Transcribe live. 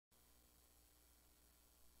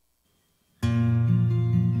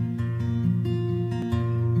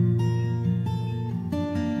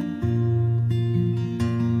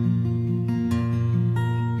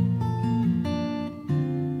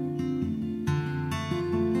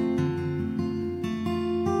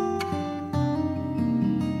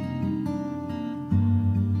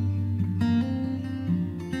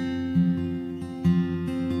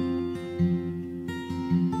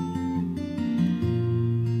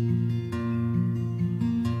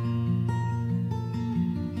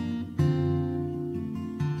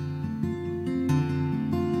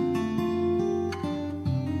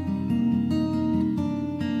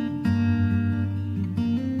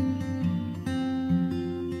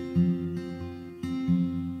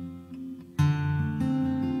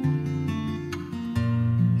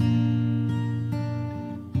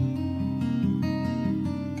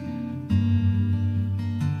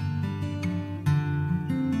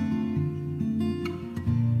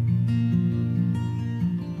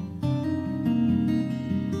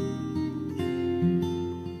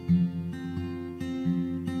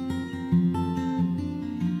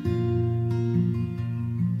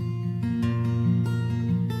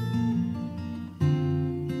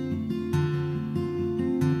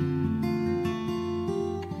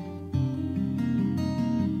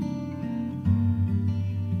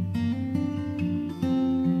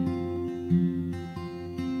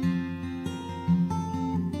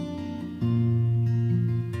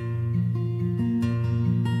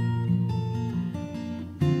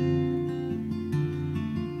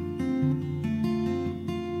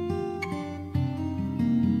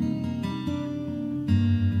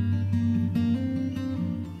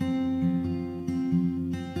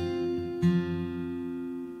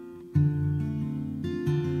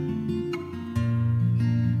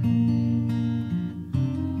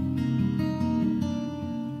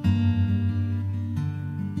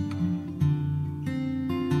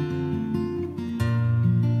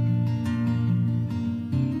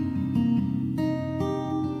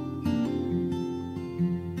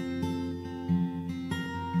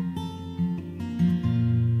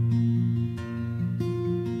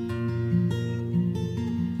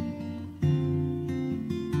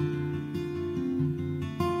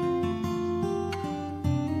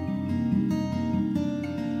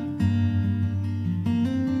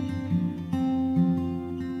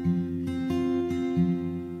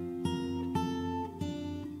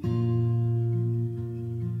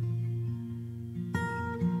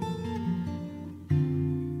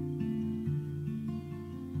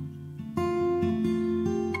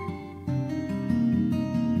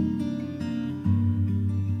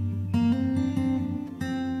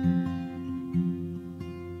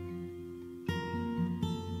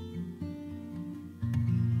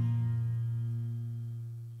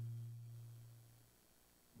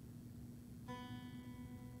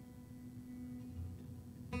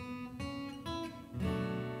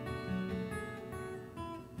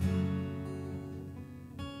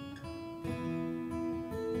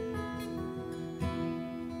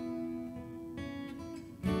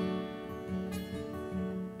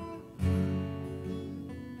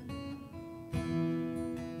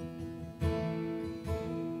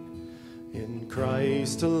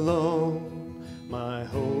Christ alone my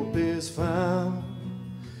hope is found.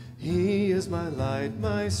 He is my light,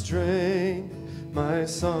 my strength, my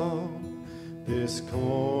song, this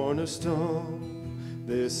cornerstone,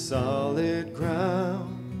 this solid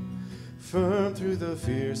ground, firm through the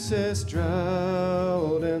fiercest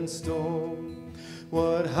drought and storm.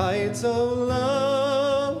 What heights of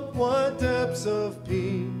love, what depths of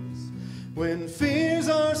peace, when fears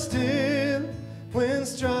are still, when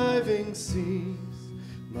striving cease,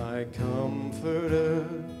 my comforter,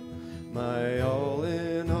 my all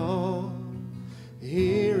in all,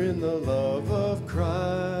 here in the love of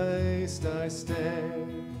Christ I stand.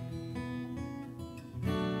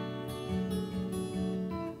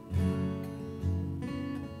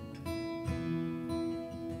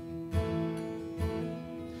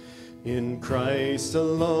 In Christ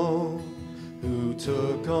alone, who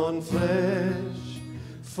took on flesh,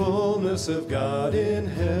 fullness of God in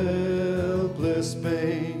helpless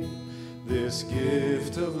pain, this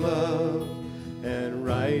gift of love and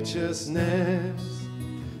righteousness,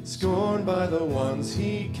 scorned by the ones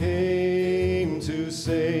he came to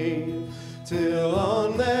save, till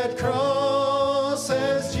on that cross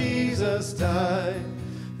as Jesus died,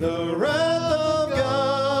 the wrath of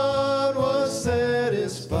God was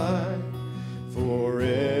satisfied, for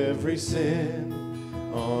every sin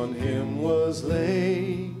on him was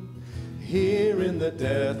laid. Here in the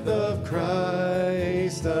death of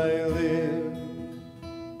Christ I live.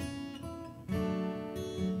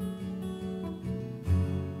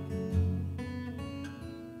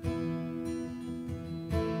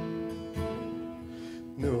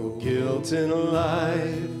 No guilt in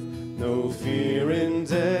life, no fear in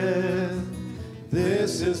death.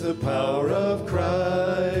 This is the power of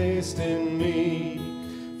Christ in me.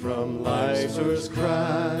 From life's first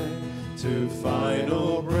cry to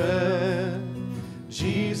final breath,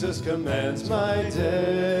 Jesus commands my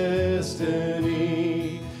destiny.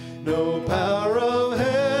 No power of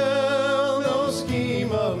hell, no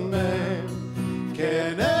scheme of man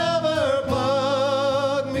can ever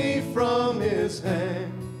pluck me from his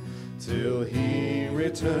hand, till he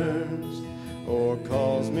returns or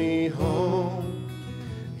calls me home.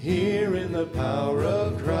 Here in the power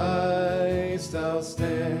of Christ I'll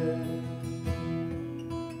stand.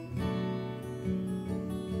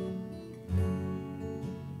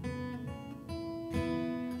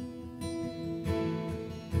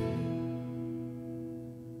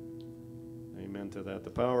 Amen to that. The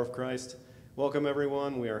power of Christ. Welcome,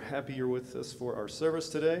 everyone. We are happy you're with us for our service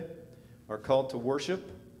today. Our call to worship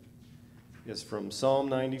is from Psalm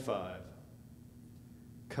 95.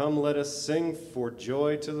 Come, let us sing for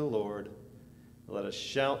joy to the Lord. Let us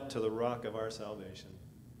shout to the rock of our salvation.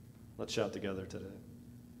 Let's shout together today.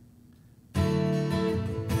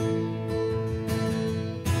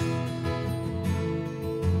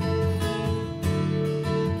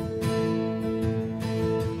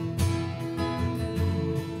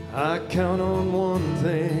 I count on one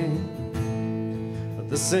thing,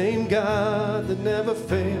 the same God that never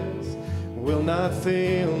fails will not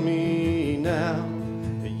fail me now.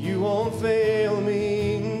 You won't fail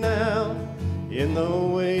me now in the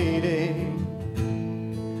waiting.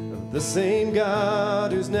 The same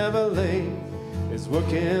God who's never late is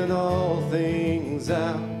working all things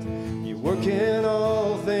out. You're working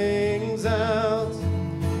all things out.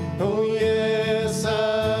 Oh yes,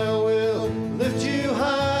 I will lift you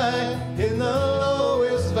high in the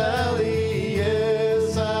lowest valley.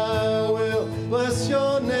 Yes, I will bless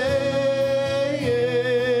your name.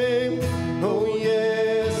 Oh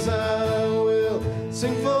yes, I will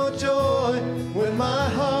sing for joy when my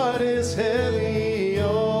heart is heavy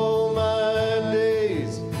all my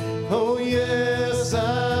days. Oh yes,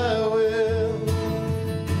 I will.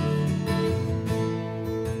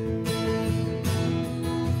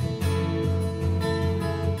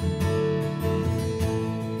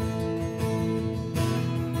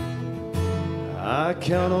 I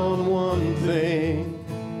count on one thing,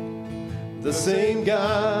 the same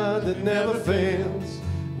God that never fails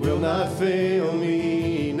will not fail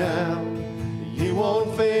me now. You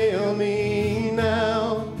won't fail me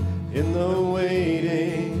now in the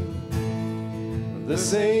waiting. The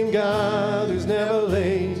same God who's never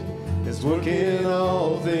late is working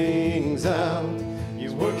all things out.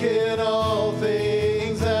 He's working all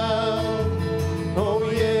things out. Oh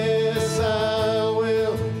yes, I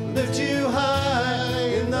will lift you high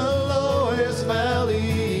in the lowest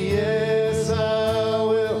valley. Yes, I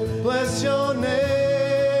will bless your name.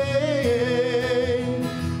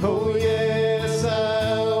 Oh yes,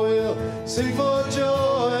 I will sing for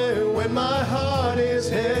joy when my heart is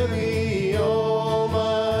heavy all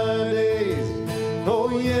my days.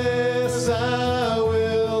 Oh yes, I will.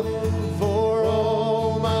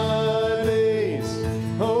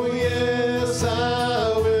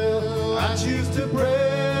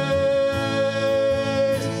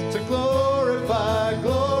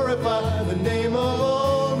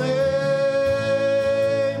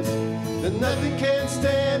 nothing can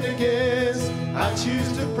stand against. I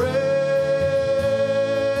choose to praise,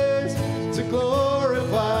 to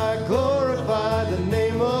glorify the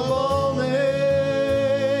name of all names.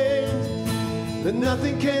 That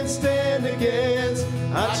nothing can stand against.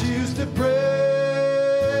 I choose to praise,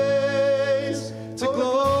 to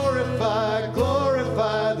glorify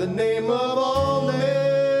the name of all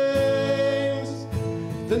names.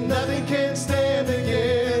 That nothing can stand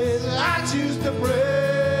against. I choose to praise,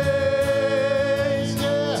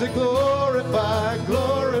 to glorify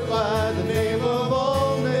the name of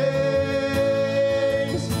all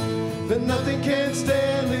names. That nothing can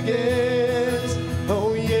stand against.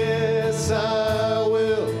 Oh yes, I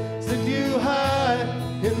will lift you high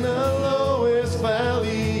in the lowest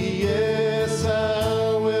valley. Yes,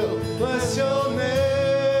 I will bless your name.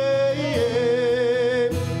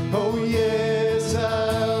 Oh yes,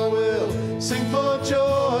 I will sing for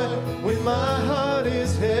joy when my heart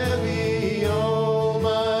is heavy all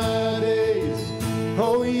my days.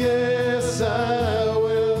 Oh yes, I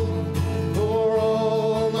will for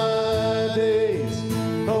all my days.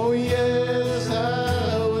 Oh yes,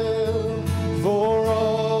 I will for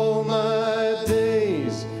all my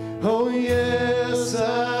days. Oh yes,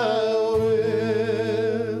 I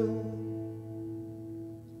will.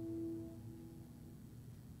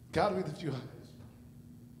 God, we lift you high.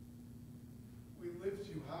 We lift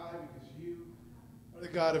you high because you are the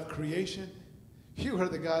God of creation. You are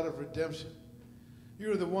the God of redemption.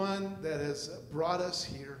 You are the one that has brought us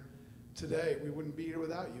here today. We wouldn't be here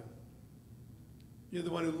without you. You're the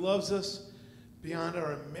one who loves us beyond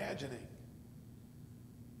our imagining.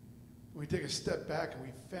 We take a step back and we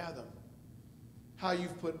fathom how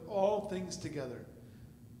you've put all things together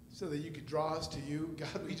so that you could draw us to you.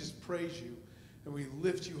 God, we just praise you and we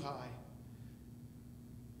lift you high.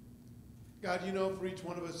 God, you know, for each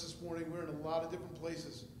one of us this morning, we're in a lot of different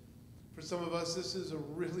places. For some of us, this is a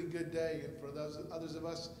really good day, and for others of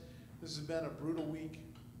us, this has been a brutal week.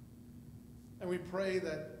 And we pray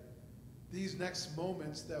that these next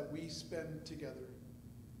moments that we spend together,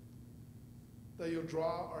 that you'll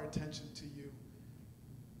draw our attention to you,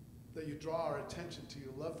 that you draw our attention to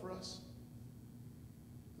your love for us,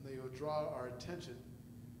 and that you'll draw our attention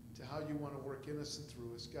to how you want to work in us and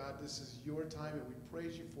through us. God, this is your time, and we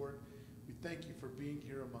praise you for it. We thank you for being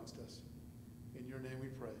here amongst us. In your name we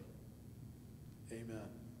pray. Amen.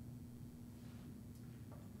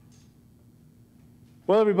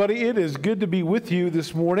 Well, everybody, it is good to be with you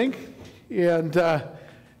this morning. And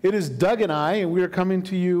it is Doug and I, and we are coming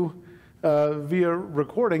to you via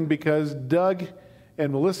recording because Doug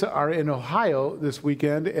and Melissa are in Ohio this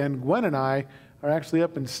weekend, and Gwen and I are actually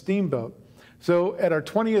up in Steamboat. So at our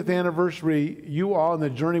 20th anniversary, you all on the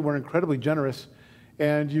journey were incredibly generous,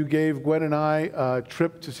 and you gave Gwen and I a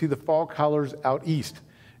trip to see the fall colors out east.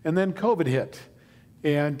 And then COVID hit.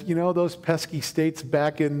 And, you know, those pesky states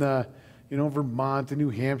back in, Vermont and New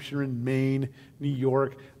Hampshire and Maine, New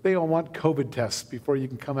York, they all want COVID tests before you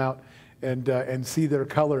can come out and see their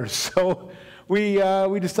colors. So we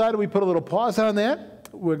decided we put a little pause on that.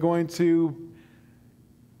 We're going to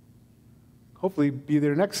hopefully be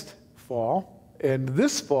there next fall. And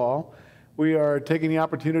this fall, we are taking the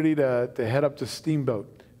opportunity to head up to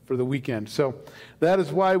Steamboat for the weekend. So that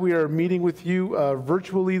is why we are meeting with you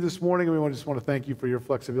virtually this morning. And we just want to thank you for your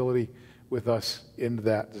flexibility with us in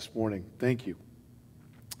that this morning. Thank you.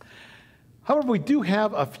 However, we do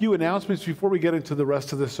have a few announcements before we get into the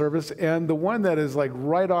rest of the service. And the one that is like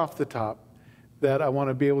right off the top that I want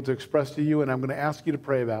to be able to express to you and I'm going to ask you to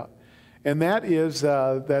pray about. And that is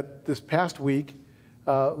that this past week,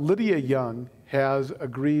 Lydia Young has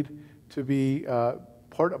agreed to be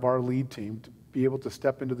part of our lead team, to be able to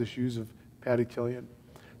step into the shoes of Patty Tillian.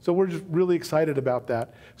 So we're just really excited about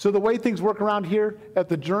that. So the way things work around here at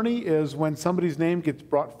the Journey is when somebody's name gets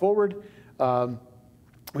brought forward,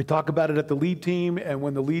 we talk about it at the lead team, and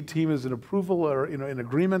when the lead team is in approval or in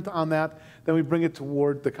agreement on that, then we bring it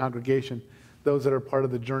toward the congregation, those that are part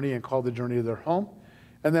of the Journey and call the Journey to their home.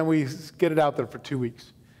 And then we get it out there for 2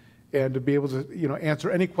 weeks. And to be able to answer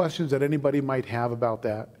any questions that anybody might have about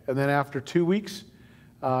that. And then after 2 weeks,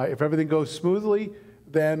 if everything goes smoothly,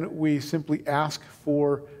 then we simply ask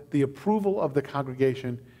for the approval of the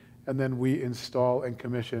congregation, and then we install and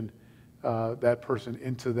commission that person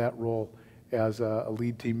into that role as a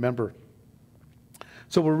lead team member.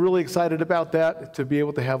 So we're really excited about that, to be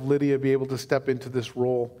able to have Lydia be able to step into this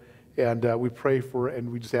role. And we pray for,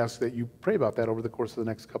 and we just ask that you pray about that over the course of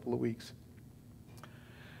the next couple of weeks.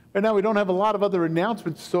 Right now, we don't have a lot of other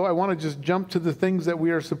announcements, so I want to just jump to the things that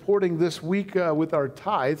we are supporting this week with our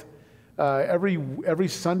tithe. Every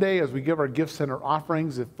Sunday, as we give our gift center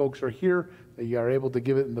offerings, if folks are here You are able to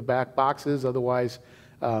give it in the back boxes. Otherwise,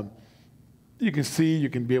 you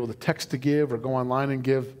can be able to text to give or go online and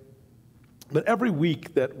give. But every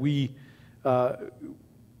week that we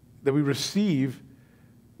receive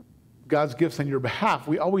God's gifts on your behalf,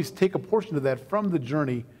 we always take a portion of that from the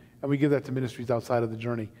journey and we give that to ministries outside of the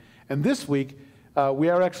journey. And this week, we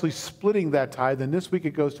are actually splitting that tithe, and this week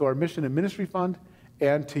it goes to our Mission and Ministry Fund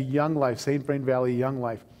and to Young Life, St. Vrain Valley Young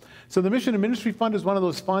Life. So the Mission and Ministry Fund is one of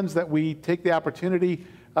those funds that we take the opportunity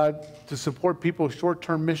to support people's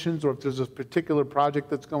short-term missions, or if there's a particular project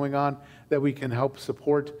that's going on that we can help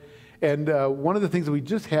support. And one of the things that we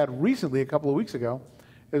just had recently, a couple of weeks ago,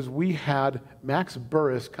 is we had Max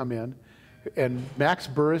Burris come in, and Max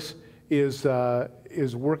Burris is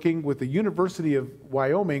working with the University of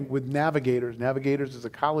Wyoming with Navigators. Navigators is a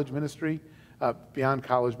college ministry, beyond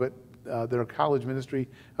college, but they're a college ministry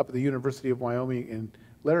up at the University of Wyoming in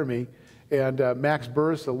Laramie. And Max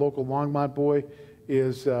Burris, a local Longmont boy,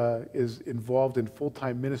 is involved in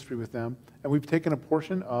full-time ministry with them. And we've taken a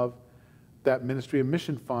portion of that ministry and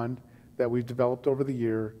mission fund that we've developed over the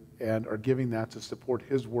year and are giving that to support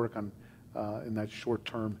his work on in that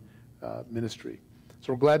short-term ministry.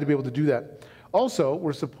 So we're glad to be able to do that. Also,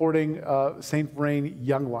 we're supporting St. Vrain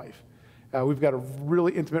Young Life. We've got a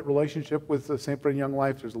really intimate relationship with St. Vrain Young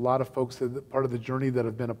Life. There's a lot of folks that are part of the journey that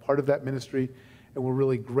have been a part of that ministry, and we're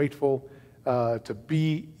really grateful to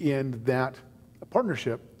be in that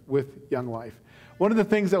partnership with Young Life. One of the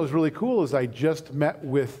things that was really cool is I just met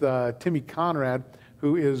with Timmy Conrad,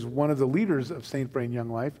 who is one of the leaders of St. Vrain Young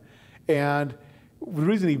Life, and the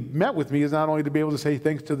reason he met with me is not only to be able to say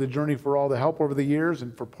thanks to the journey for all the help over the years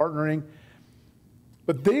and for partnering,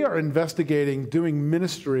 but they are investigating doing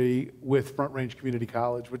ministry with Front Range Community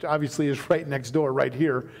College, which obviously is right next door, right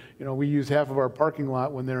here. You know, we use half of our parking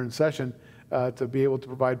lot when they're in session to be able to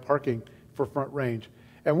provide parking for Front Range.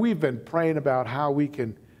 And we've been praying about how we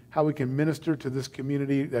can minister to this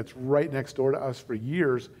community that's right next door to us for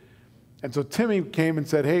years. And so Timmy came and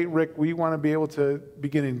said, hey, Rick, we want to be able to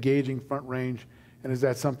begin engaging Front Range. And is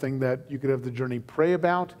that something that you could have the journey pray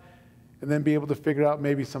about and then be able to figure out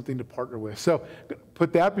maybe something to partner with? So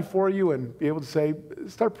put that before you and be able to say,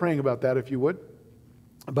 start praying about that if you would,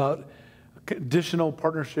 about additional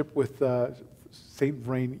partnership with St.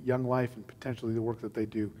 Vrain Young Life and potentially the work that they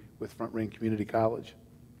do with Front Range Community College.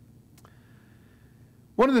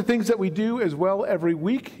 One of the things that we do as well every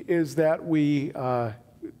week is that we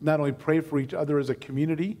not only pray for each other as a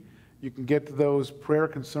community. You can get to those prayer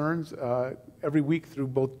concerns every week through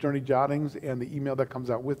both Journey Jottings and the email that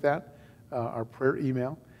comes out with that, our prayer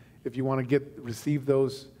email. If you want to receive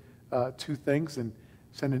those two things, and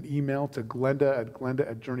send an email to Glenda at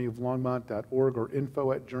journeyoflongmont.org or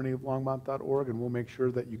info@journeyoflongmont.org, and we'll make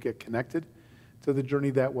sure that you get connected to the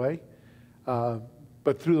journey that way.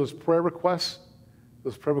 But through those prayer requests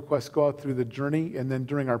go out through the journey, and then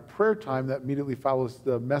during our prayer time that immediately follows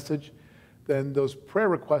the message, then those prayer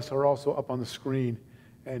requests are also up on the screen.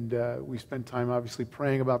 And we spend time obviously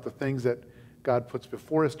praying about the things that God puts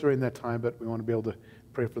before us during that time, but we want to be able to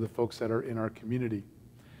pray for the folks that are in our community.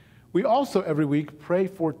 We also every week pray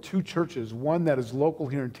for two churches, one that is local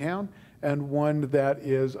here in town and one that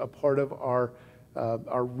is a part of our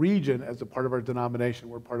region as a part of our denomination.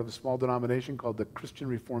 We're part of a small denomination called the Christian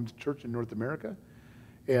Reformed Church in North America.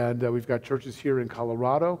 And we've got churches here in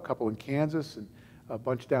Colorado, a couple in Kansas, and a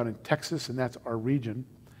bunch down in Texas, and that's our region.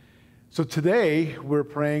 So today we're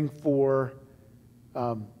praying for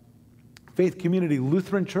Faith Community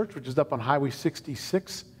Lutheran Church, which is up on Highway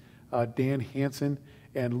 66. Dan Hansen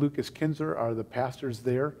and Lucas Kinzer are the pastors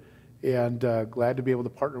there, and glad to be able to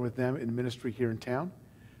partner with them in ministry here in town.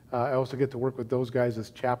 I also get to work with those guys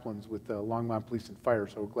as chaplains with Longmont Police and Fire,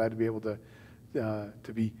 so we're glad to be able to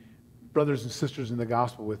be brothers and sisters in the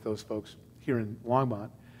gospel with those folks here in Longmont.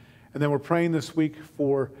 And then we're praying this week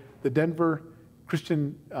for the Denver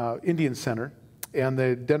Christian Indian Center. And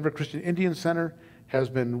the Denver Christian Indian Center has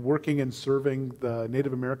been working and serving the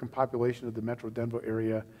Native American population of the Metro Denver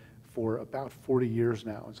area for about 40 years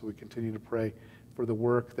now. And so we continue to pray for the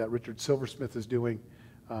work that Richard Silversmith is doing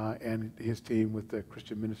and his team with the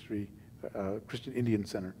Christian Ministry, Christian Indian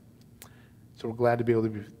Center. So we're glad to be able to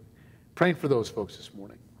be praying for those folks this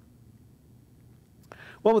morning.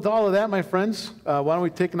 Well, with all of that, my friends, why don't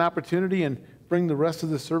we take an opportunity and bring the rest of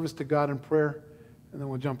the service to God in prayer, and then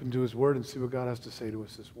we'll jump into His Word and see what God has to say to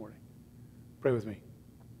us this morning. Pray with me.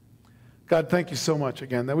 God, thank you so much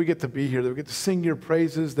again that we get to be here, that we get to sing your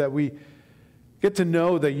praises, that we get to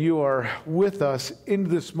know that you are with us in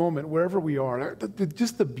this moment, wherever we are.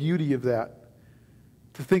 Just the beauty of that,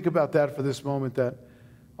 to think about that for this moment, that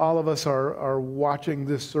all of us are watching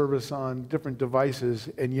this service on different devices,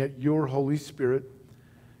 and yet your Holy Spirit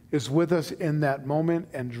is with us in that moment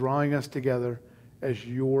and drawing us together as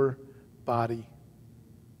your body.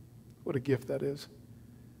 What a gift that is.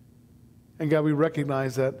 And God, we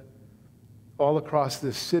recognize that all across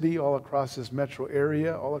this city, all across this metro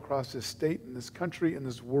area, all across this state and this country and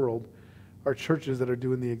this world are churches that are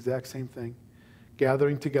doing the exact same thing,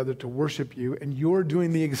 gathering together to worship you, and you're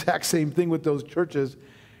doing the exact same thing with those churches,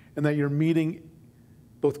 and that you're meeting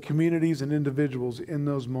both communities and individuals in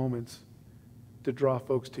those moments to draw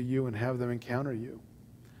folks to you and have them encounter you.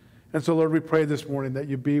 And so, Lord, we pray this morning that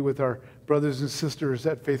you be with our brothers and sisters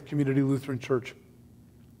at Faith Community Lutheran Church,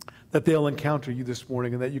 that they'll encounter you this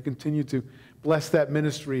morning, and that you continue to bless that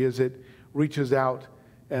ministry as it reaches out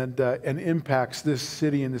and impacts this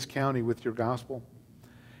city and this county with your gospel.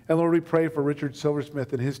 And Lord, we pray for Richard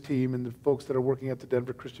Silversmith and his team and the folks that are working at the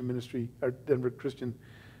Denver Christian Ministry, or Denver Christian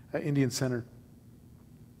Indian Center,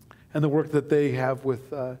 and the work that they have with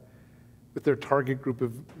their target group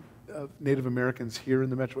of Native Americans here in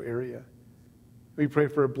the metro area. We pray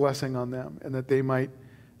for a blessing on them, and that they might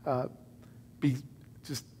be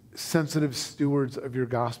just sensitive stewards of your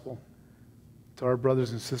gospel to our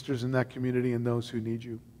brothers and sisters in that community and those who need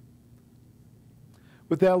you.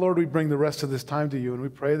 With that, Lord, we bring the rest of this time to you, and we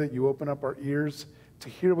pray that you open up our ears to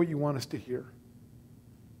hear what you want us to hear.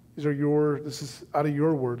 This is out of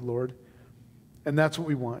your word, Lord, and that's what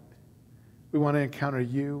we want. We want to encounter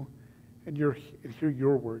you and hear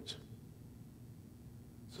your words.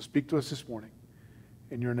 So speak to us this morning.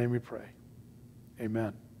 In your name we pray.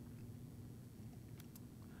 Amen.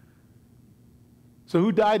 So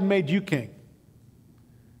who died and made you king?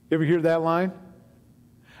 You ever hear that line?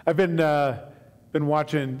 I've been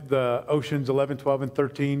watching the Oceans 11, 12, and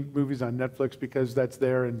 13 movies on Netflix because that's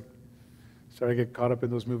there, and sorry, I get caught up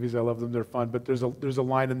in those movies. I love them. They're fun. But there's a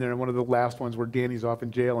line in there, in one of the last ones, where Danny's off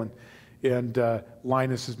in jail, and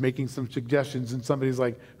Linus is making some suggestions, and somebody's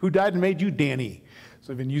like, who died and made you Danny?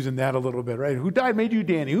 So I've been using that a little bit, right? Who died and made you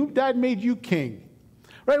Danny? Who died and made you king?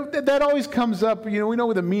 Right? That always comes up. You know, we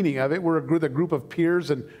know the meaning of it. We're a group of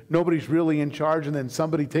peers, and nobody's really in charge, and then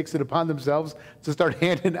somebody takes it upon themselves to start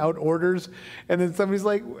handing out orders, and then somebody's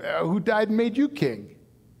like, who died and made you king?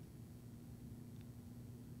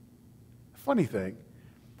 Funny thing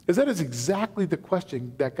is that is exactly the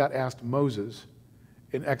question that got asked Moses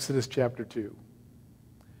in Exodus chapter 2.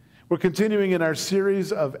 We're continuing in our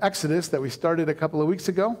series of Exodus that we started a couple of weeks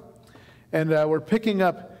ago, and we're picking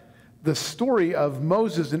up the story of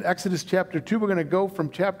Moses in Exodus chapter 2. We're going to go from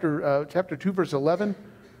chapter 2, verse 11,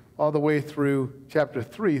 all the way through chapter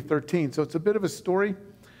 3, 13. So it's a bit of a story.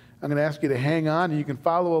 I'm going to ask you to hang on, and you can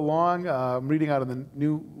follow along. I'm reading out of the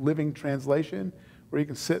New Living Translation, where you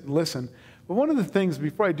can sit and listen. But one of the things,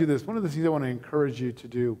 before I do this, one of the things I want to encourage you to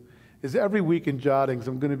do is every week in Jottings,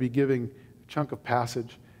 I'm going to be giving a chunk of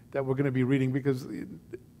passage that we're going to be reading, because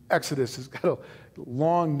Exodus has got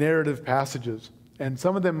long narrative passages. And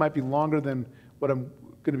some of them might be longer than what I'm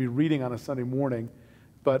going to be reading on a Sunday morning.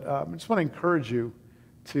 But I just want to encourage you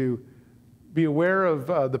to be aware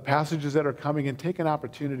of the passages that are coming and take an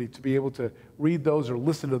opportunity to be able to read those or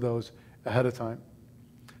listen to those ahead of time.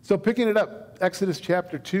 So picking it up, Exodus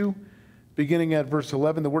chapter 2, beginning at verse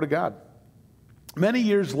 11, the Word of God. Many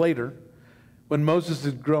years later, when Moses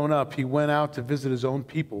had grown up, he went out to visit his own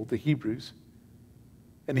people, the Hebrews,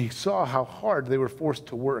 and he saw how hard they were forced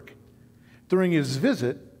to work. During his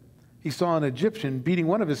visit, he saw an Egyptian beating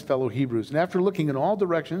one of his fellow Hebrews, and after looking in all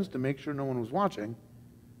directions to make sure no one was watching,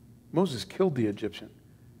 Moses killed the Egyptian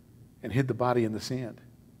and hid the body in the sand.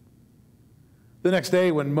 The next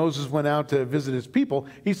day, when Moses went out to visit his people,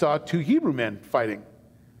 he saw two Hebrew men fighting.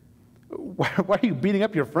 Why are you beating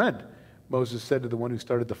up your friend? Moses said to the one who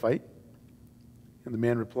started the fight. And the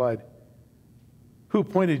man replied, who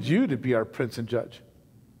appointed you to be our prince and judge?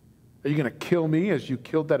 Are you going to kill me as you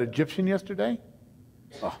killed that Egyptian yesterday?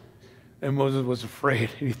 Oh. And Moses was afraid.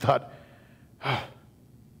 And he thought,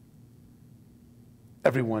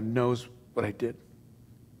 everyone knows what I did.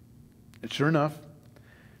 And sure enough,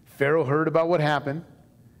 Pharaoh heard about what happened,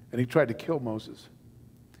 and he tried to kill Moses.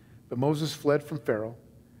 But Moses fled from Pharaoh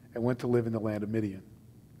and went to live in the land of Midian.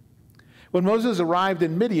 When Moses arrived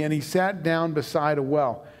in Midian, he sat down beside a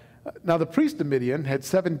well. Now the priest of Midian had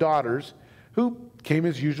 7 daughters who came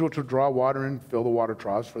as usual to draw water and fill the water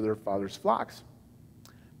troughs for their father's flocks.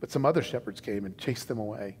 But some other shepherds came and chased them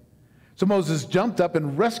away. So Moses jumped up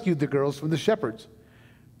and rescued the girls from the shepherds.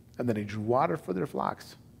 And then he drew water for their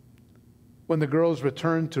flocks. When the girls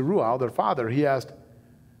returned to Reuel, their father, he asked,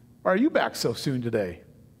 why are you back so soon today?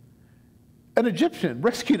 An Egyptian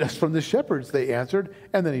rescued us from the shepherds, they answered,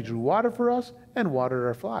 and then he drew water for us and watered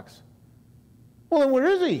our flocks. Well, then where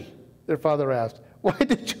is he? Their father asked. Why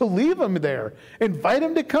did you leave him there? Invite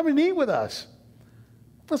him to come and eat with us.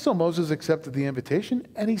 So Moses accepted the invitation,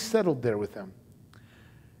 and he settled there with them.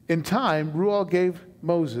 In time, Reuel gave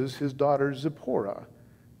Moses his daughter Zipporah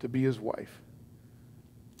to be his wife.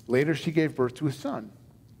 Later, she gave birth to a son,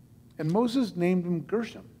 and Moses named him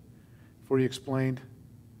Gershom, for he explained,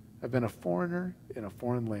 I've been a foreigner in a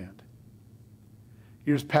foreign land.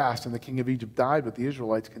 Years passed, and the king of Egypt died, but the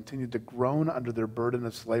Israelites continued to groan under their burden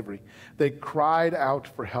of slavery. They cried out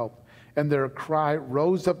for help, and their cry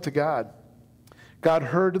rose up to God. God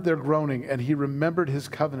heard their groaning, and he remembered his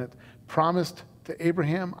covenant, promised to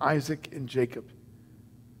Abraham, Isaac, and Jacob.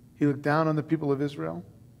 He looked down on the people of Israel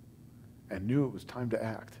and knew it was time to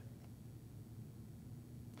act.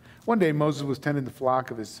 One day, Moses was tending the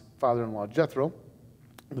flock of his father-in-law, Jethro,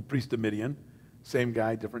 the priest of Midian, same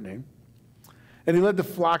guy, different name. And he led the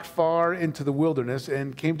flock far into the wilderness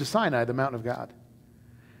and came to Sinai, the mountain of God.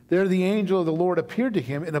 There the angel of the Lord appeared to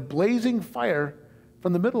him in a blazing fire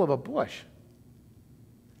from the middle of a bush.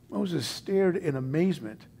 Moses stared in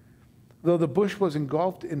amazement. Though the bush was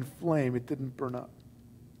engulfed in flame, it didn't burn up.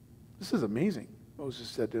 This is amazing, Moses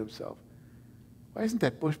said to himself. Why isn't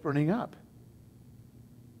that bush burning up?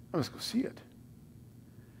 I must go see it.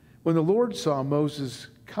 When the Lord saw Moses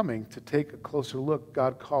coming to take a closer look,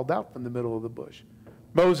 God called out from the middle of the bush,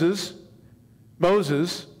 Moses,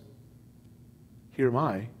 Moses. Here am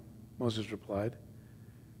I, Moses replied.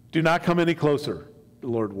 Do not come any closer, the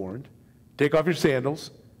Lord warned. Take off your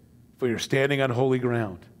sandals, for you're standing on holy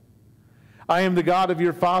ground. I am the God of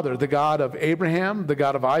your father, the God of Abraham, the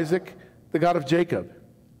God of Isaac, the God of Jacob.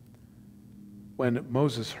 When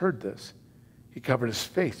Moses heard this, he covered his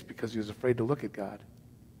face because he was afraid to look at God.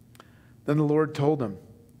 Then the Lord told him,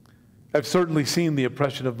 I've certainly seen the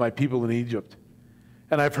oppression of my people in Egypt,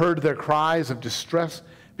 and I've heard their cries of distress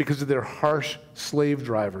because of their harsh slave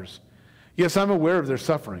drivers. Yes, I'm aware of their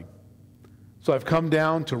suffering. So I've come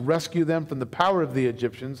down to rescue them from the power of the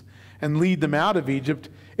Egyptians and lead them out of Egypt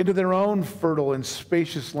into their own fertile and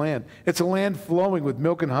spacious land. It's a land flowing with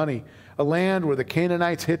milk and honey, a land where the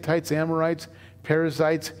Canaanites, Hittites, Amorites,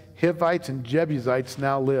 Perizzites, Hivites, and Jebusites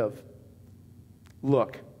now live.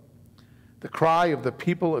 Look, the cry of the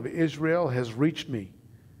people of Israel has reached me,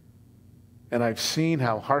 and I've seen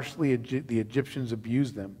how harshly the Egyptians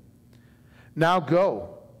abuse them. Now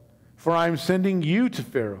go, for I'm sending you to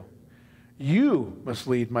Pharaoh. You must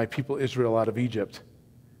lead my people Israel out of Egypt.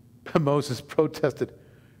 But Moses protested,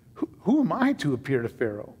 Who am I to appear to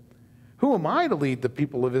Pharaoh? Who am I to lead the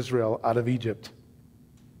people of Israel out of Egypt?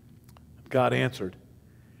 God answered,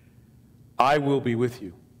 I will be with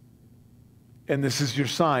you. And this is your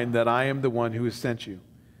sign that I am the one who has sent you.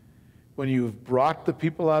 When you have brought the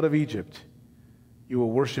people out of Egypt, you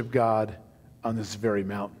will worship God on this very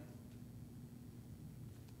mountain.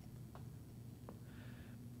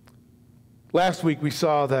 Last week we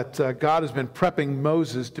saw that God has been prepping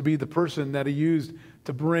Moses to be the person that he used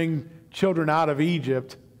to bring children out of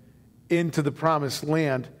Egypt into the promised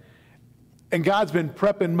land. And God's been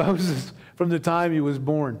prepping Moses from the time he was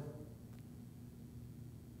born.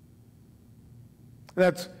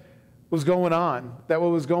 That's what was going on. That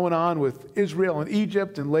what was going on with Israel and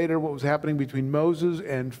Egypt, and later what was happening between Moses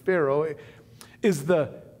and Pharaoh, is the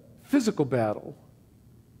physical battle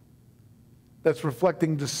that's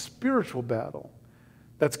reflecting the spiritual battle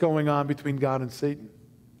that's going on between God and Satan.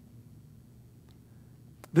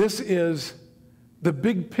 This is the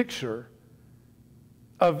big picture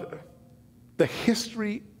of the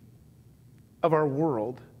history of our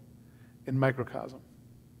world in microcosm.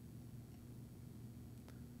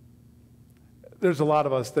 There's a lot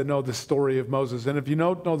of us that know the story of Moses, and if you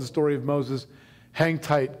don't know the story of Moses, hang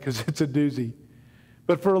tight because it's a doozy.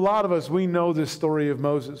 But for a lot of us, we know this story of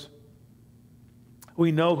Moses.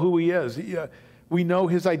 We know who he is. We know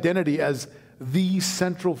his identity as the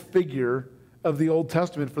central figure of the Old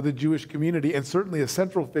Testament for the Jewish community, and certainly a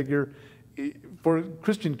central figure for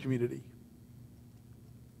Christian community.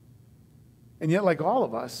 And yet, like all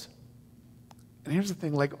of us, and here's the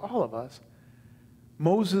thing, like all of us,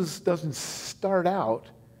 Moses doesn't start out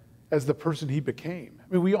as the person he became.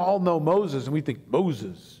 I mean, we all know Moses, and we think,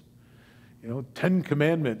 Moses, 10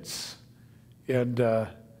 Commandments, and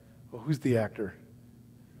who's the actor?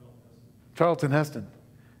 Charlton Heston.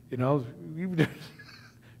 Which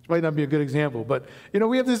might not be a good example, but,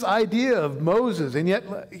 we have this idea of Moses, and yet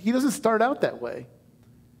he doesn't start out that way.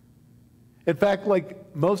 In fact,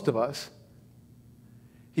 like most of us,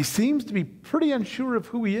 he seems to be pretty unsure of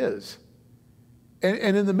who he is.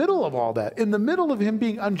 And in the middle of all that, in the middle of him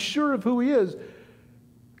being unsure of who he is,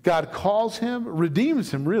 God calls him,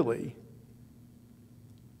 redeems him really,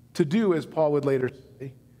 to do, as Paul would later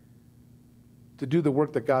say, to do the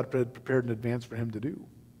work that God had prepared in advance for him to do.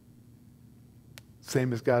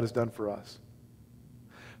 Same as God has done for us.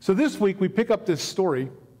 So this week we pick up this story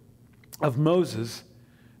of Moses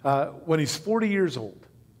when he's 40 years old.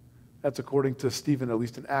 That's according to Stephen, at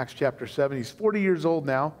least in Acts chapter 7. He's 40 years old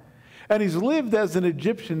now, and he's lived as an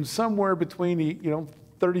Egyptian somewhere between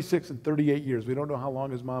 36 and 38 years. We don't know how long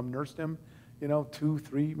his mom nursed him, 2,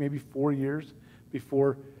 3, maybe 4 years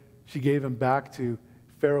before she gave him back to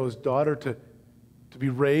Pharaoh's daughter to be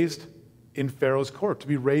raised in Pharaoh's court, to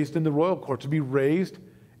be raised in the royal court, to be raised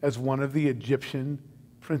as one of the Egyptian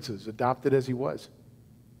princes, adopted as he was.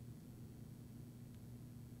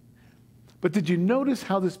 But did you notice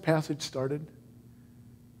how this passage started?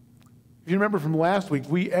 If you remember from last week,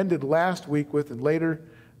 we ended last week with, and later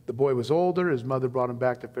the boy was older, his mother brought him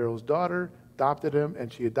back to Pharaoh's daughter, adopted him,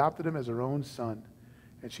 and she adopted him as her own son.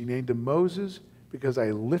 And she named him Moses because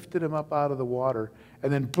I lifted him up out of the water.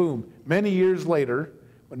 And then boom, many years later,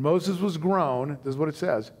 when Moses was grown, this is what it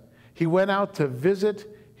says, he went out to visit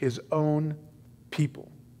his own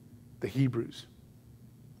people, the Hebrews.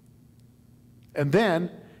 And then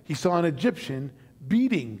he saw an Egyptian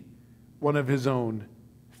beating one of his own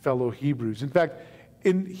fellow Hebrews. In fact,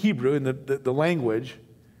 in Hebrew, in the language,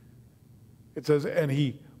 it says, and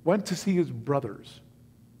he went to see his brothers.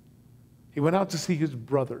 He went out to see his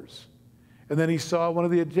brothers. And then he saw one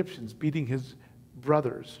of the Egyptians beating his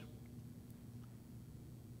brothers.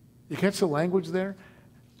 You catch the language there?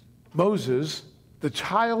 Moses, the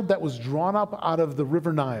child that was drawn up out of the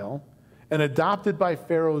river Nile and adopted by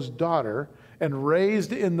Pharaoh's daughter and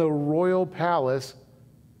raised in the royal palace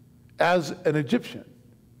as an Egyptian,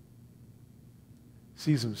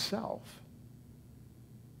 sees himself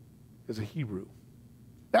as a Hebrew.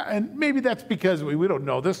 And maybe that's because we don't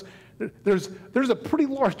know this. There's a pretty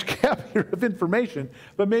large gap here of information,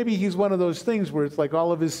 but maybe he's one of those things where it's like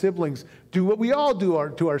all of his siblings do what we all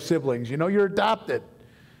do to our siblings. You're adopted.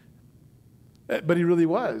 But he really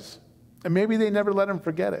was. And maybe they never let him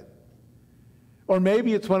forget it. Or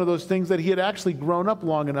maybe it's one of those things that he had actually grown up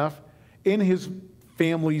long enough in his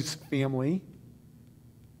family's family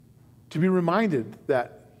to be reminded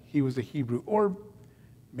that he was a Hebrew. Or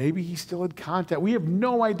maybe he still had contact. We have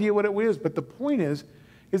no idea what it was, but the point is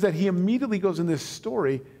that he immediately goes in this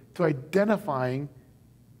story to identifying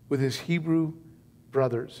with his Hebrew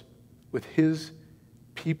brothers, with his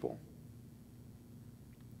people.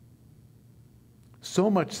 So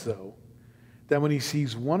much so that when he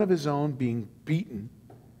sees one of his own being beaten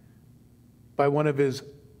by one of his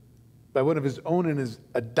own in his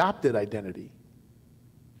adopted identity,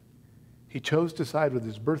 he chose to side with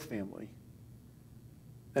his birth family,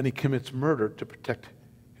 and he commits murder to protect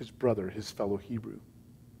his brother, his fellow Hebrew.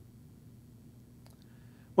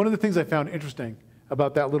 One of the things I found interesting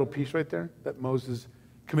about that little piece right there, that Moses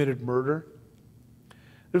committed murder,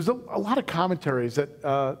 there's a lot of commentaries that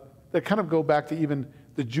kind of go back to even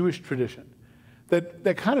the Jewish tradition,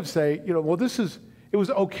 that kind of say, it was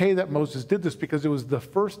okay that Moses did this because it was the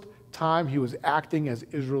first time he was acting as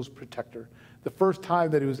Israel's protector, the first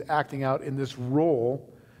time that he was acting out in this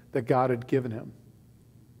role that God had given him.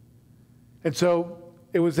 And so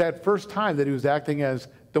it was that first time that he was acting as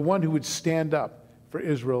the one who would stand up for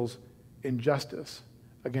Israel's injustice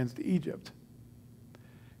against Egypt.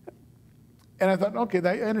 And I thought, okay,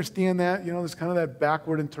 I understand that. There's kind of that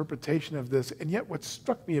backward interpretation of this. And yet what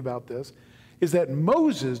struck me about this is that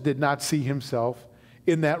Moses did not see himself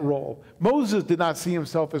in that role. Moses did not see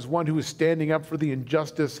himself as one who was standing up for the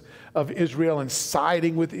injustice of Israel and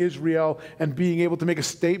siding with Israel and being able to make a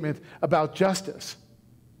statement about justice.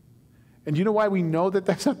 And you know why we know that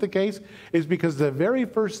that's not the case? Is because the very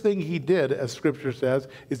first thing he did, as Scripture says,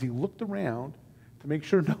 is he looked around to make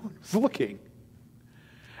sure no one was looking.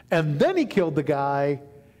 And then he killed the guy,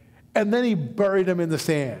 and then he buried him in the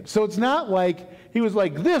sand. So it's not like he was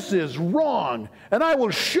like, this is wrong, and I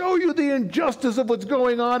will show you the injustice of what's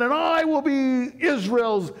going on, and I will be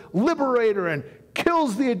Israel's liberator, and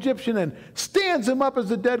kills the Egyptian and stands him up as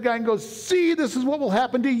the dead guy and goes, see, this is what will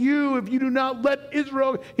happen to you if you do not let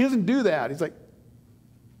Israel. He doesn't do that. He's like,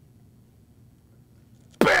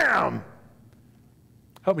 bam!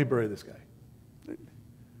 Help me bury this guy.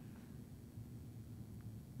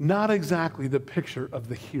 Not exactly the picture of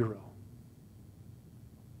the hero.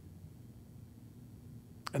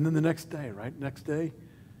 And then the next day,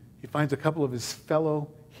 he finds a couple of his fellow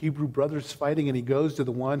Hebrew brothers fighting, and he goes to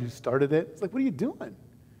the one who started it. It's like, what are you doing?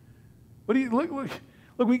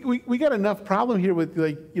 Look Look, we got enough problem here with,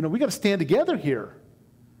 we got to stand together here.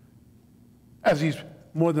 As he's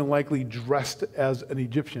more than likely dressed as an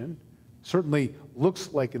Egyptian, certainly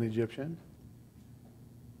looks like an Egyptian.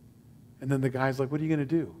 And then the guy's like, what are you going to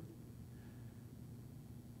do?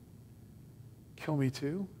 Kill me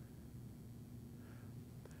too?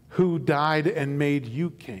 Who died and made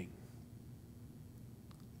you king?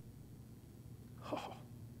 Oh.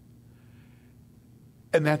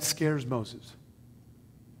 And that scares Moses.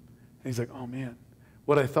 And he's like, oh man,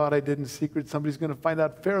 what I thought I did in secret, somebody's going to find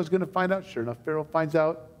out. Pharaoh's going to find out. Sure enough, Pharaoh finds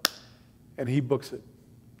out, and he books it.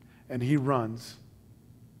 And he runs,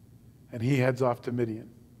 and he heads off to Midian.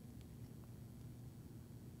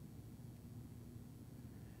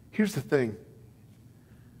 Here's the thing.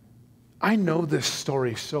 I know this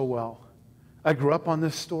story so well. I grew up on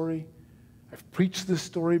this story. I've preached this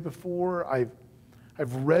story before.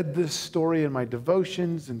 I've read this story in my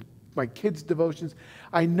devotions and my kids' devotions.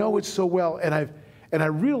 I know it so well, and I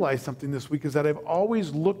realized something this week is that I've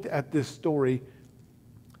always looked at this story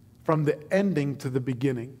from the ending to the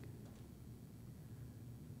beginning.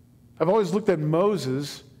 I've always looked at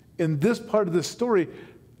Moses in this part of the story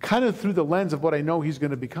kind of through the lens of what I know he's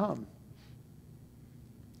going to become.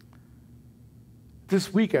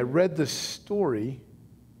 This week I read the story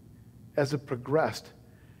as it progressed,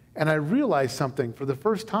 and I realized something for the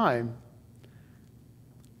first time,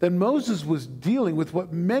 that Moses was dealing with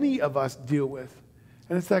what many of us deal with,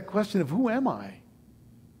 and it's that question of who am I?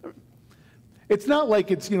 It's not like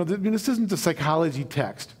it's, this isn't a psychology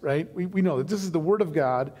text, right? We know that this is the Word of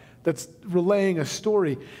God that's relaying a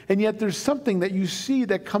story, and yet there's something that you see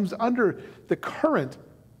that comes under the current,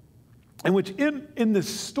 in which in this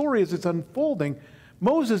story as it's unfolding,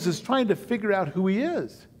 Moses is trying to figure out who he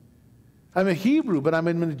is. I'm a Hebrew, but I'm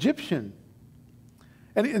an Egyptian.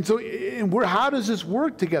 And so how does this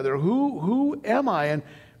work together? Who am I?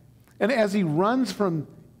 And as he runs from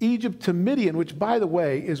Egypt to Midian, which, by the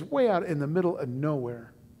way, is way out in the middle of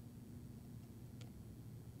nowhere,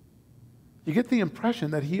 you get the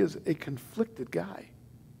impression that he is a conflicted guy.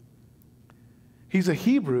 He's a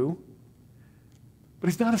Hebrew, but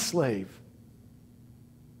he's not a slave.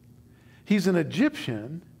 He's an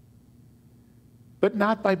Egyptian, but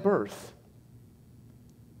not by birth.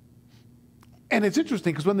 And it's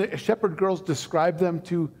interesting because when the shepherd girls describe them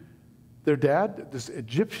to their dad, this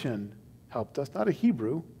Egyptian helped us, not a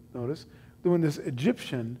Hebrew, notice. When this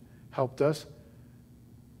Egyptian helped us,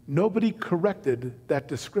 nobody corrected that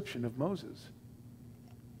description of Moses.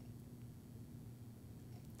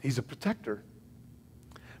 He's a protector.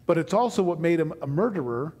 But it's also what made him a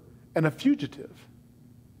murderer and a fugitive.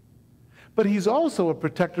 But he's also a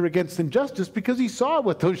protector against injustice because he saw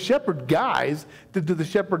what those shepherd guys did to the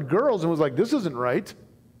shepherd girls and was like, this isn't right.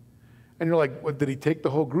 And you're like, what, did he take the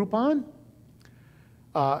whole group on?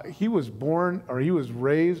 He was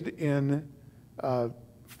raised in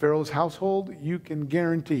Pharaoh's household. You can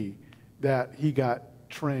guarantee that he got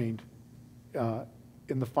trained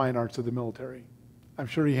in the fine arts of the military. I'm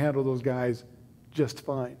sure he handled those guys just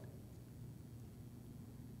fine.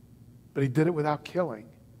 But he did it without killing.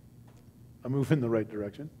 I move in the right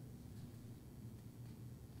direction.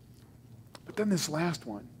 But then this last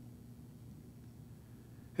one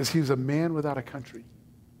is he was a man without a country.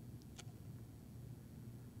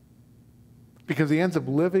 Because he ends up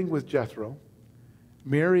living with Jethro,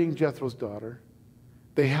 marrying Jethro's daughter.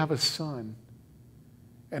 They have a son,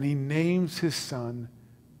 and he names his son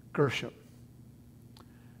Gershom.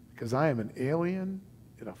 Because I am an alien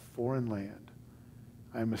in a foreign land.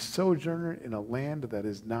 I am a sojourner in a land that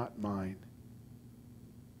is not mine.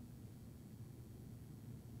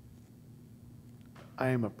 I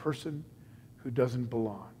am a person who doesn't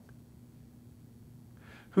belong.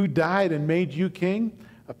 Who died and made you king?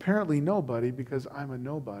 Apparently nobody, because I'm a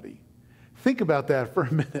nobody. Think about that for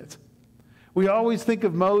a minute. We always think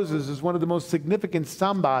of Moses as one of the most significant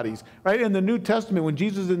somebodies, right? In the New Testament, when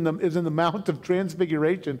Jesus is in the Mount of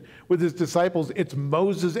Transfiguration with his disciples, it's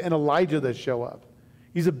Moses and Elijah that show up.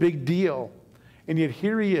 He's a big deal. And yet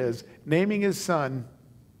here he is, naming his son,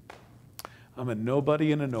 I'm a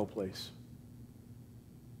nobody in a no place.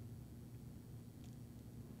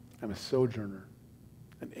 I'm a sojourner,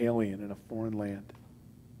 an alien in a foreign land.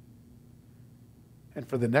 And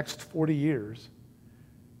for the next 40 years,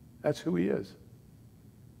 that's who he is.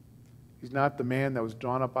 He's not the man that was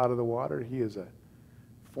drawn up out of the water. He is a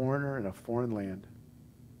foreigner in a foreign land.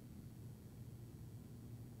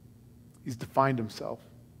 He's defined himself.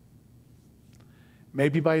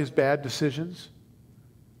 Maybe by his bad decisions,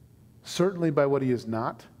 certainly by what he is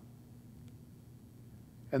not.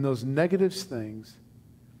 And those negative things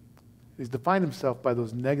He's defined himself by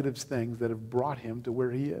those negative things that have brought him to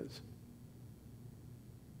where he is.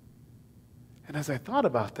 And as I thought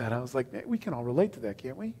about that, I was like, man, we can all relate to that,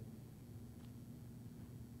 can't we?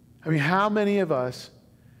 I mean, how many of us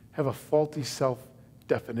have a faulty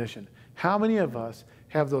self-definition? How many of us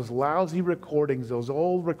have those lousy recordings, those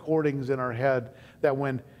old recordings in our head that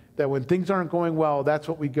when things aren't going well, that's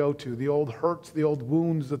what we go to? The old hurts, the old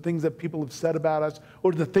wounds, the things that people have said about us,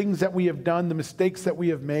 or the things that we have done, the mistakes that we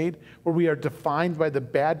have made, where we are defined by the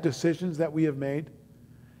bad decisions that we have made,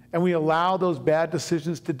 and we allow those bad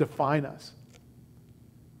decisions to define us.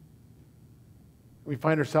 We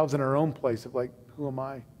find ourselves in our own place of like, who am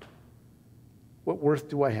I? What worth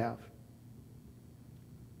do I have?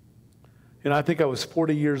 And I think I was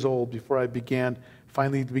 40 years old before I began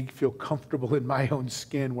finally to feel comfortable in my own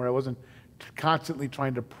skin, where I wasn't constantly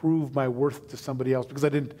trying to prove my worth to somebody else because I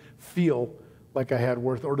didn't feel like I had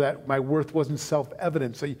worth, or that my worth wasn't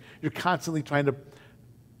self-evident. So you're constantly trying to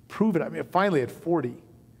prove it. I mean, finally at 40,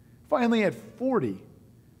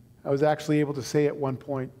 I was actually able to say at one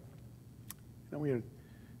point, you know,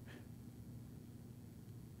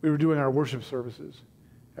 we were doing our worship services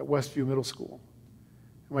at Westview Middle School.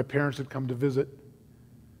 And my parents had come to visit.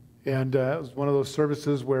 And it was one of those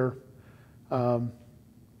services where,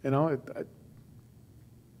 it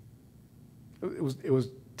was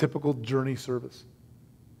typical journey service.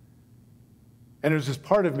 And there's this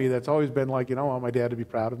part of me that's always been like, I want my dad to be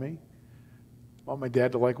proud of me. I want my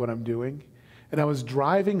dad to like what I'm doing. And I was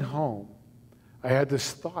driving home. I had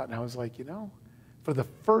this thought, and I was like, for the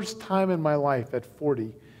first time in my life at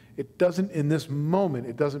 40, in this moment,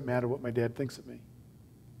 it doesn't matter what my dad thinks of me.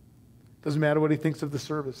 It doesn't matter what he thinks of the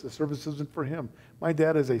service. The service isn't for him. My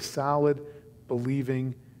dad is a solid,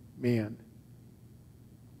 believing man.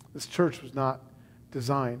 This church was not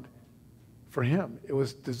designed for him. It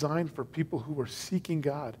was designed for people who were seeking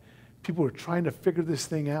God. People who were trying to figure this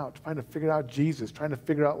thing out, trying to figure out Jesus, trying to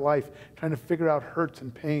figure out life, trying to figure out hurts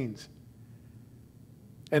and pains.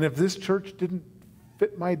 And if this church didn't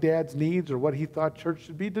fit my dad's needs or what he thought church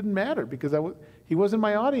should be, it didn't matter because he wasn't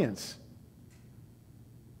my audience.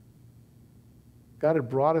 God had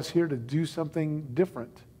brought us here to do something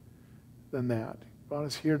different than that. He brought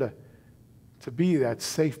us here to be that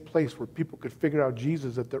safe place where people could figure out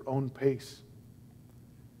Jesus at their own pace.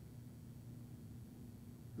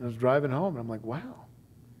 And I was driving home, and I'm like, wow.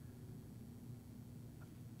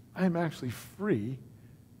 I am actually free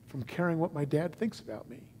from caring what my dad thinks about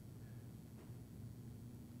me.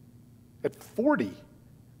 At 40.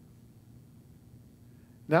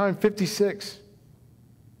 Now I'm 56.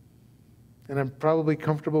 And I'm probably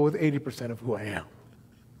comfortable with 80% of who I am.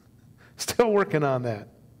 Still working on that.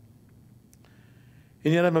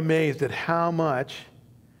 And yet I'm amazed at how much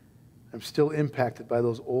I'm still impacted by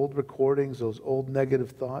those old recordings, those old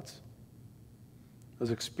negative thoughts,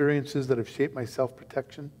 those experiences that have shaped my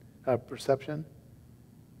self-perception.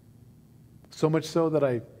 So much so that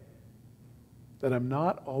I'm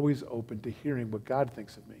not always open to hearing what God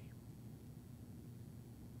thinks of me.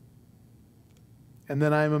 And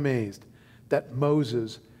then I'm amazed that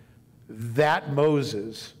Moses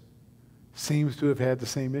seems to have had the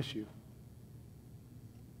same issue.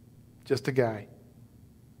 Just a guy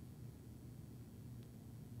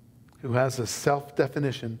who has a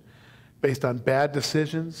self-definition based on bad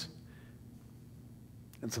decisions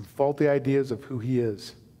and some faulty ideas of who he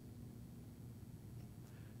is.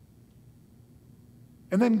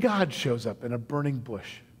 And then God shows up in a burning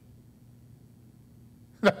bush.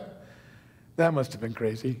 That must have been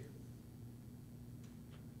crazy.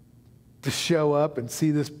 To show up and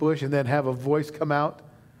see this bush and then have a voice come out.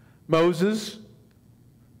 Moses,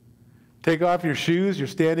 take off your shoes. You're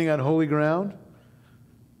standing on holy ground.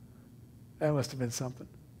 That must have been something.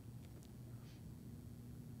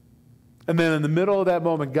 And then in the middle of that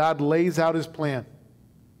moment, God lays out his plan.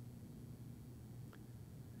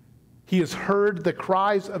 He has heard the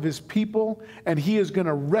cries of his people, and he is going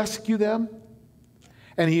to rescue them.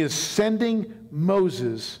 And he is sending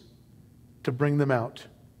Moses to bring them out.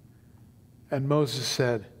 And Moses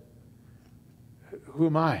said, who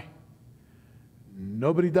am I?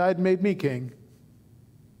 Nobody died and made me king.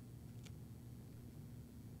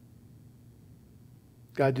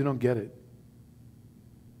 God, you don't get it.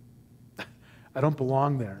 I don't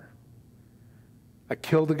belong there. I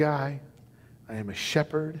killed a guy. I am a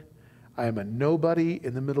shepherd. I am a nobody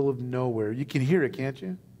in the middle of nowhere. You can hear it, can't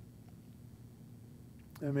you?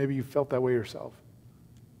 And maybe you felt that way yourself.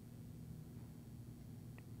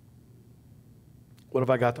 What have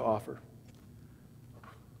I got to offer?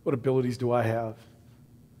 What abilities do I have?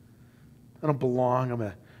 I don't belong. I'm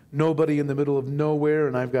a nobody in the middle of nowhere,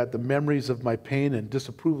 and I've got the memories of my pain and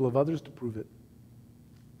disapproval of others to prove it.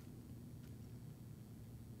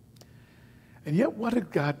 And yet, what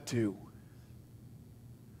did God do?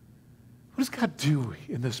 What does God do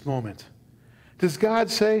in this moment? Does God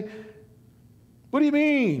say, what do you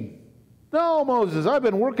mean? No, Moses, I've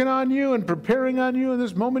been working on you and preparing on you in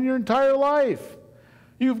this moment your entire life.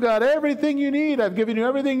 You've got everything you need. I've given you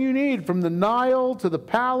everything you need, from the Nile to the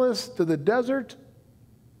palace to the desert.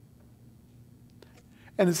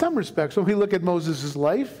 And in some respects, when we look at Moses'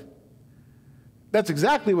 life, that's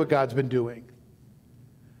exactly what God's been doing.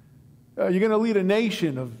 You're going to lead a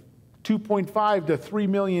nation of 2.5 to 3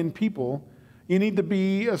 million people. You need to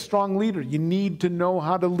be a strong leader. You need to know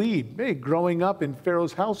how to lead. Hey, growing up in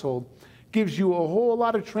Pharaoh's household gives you a whole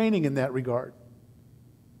lot of training in that regard.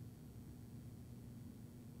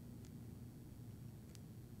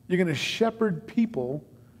 You're going to shepherd people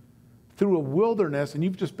through a wilderness, and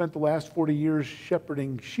you've just spent the last 40 years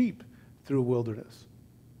shepherding sheep through a wilderness.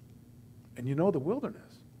 And you know the wilderness.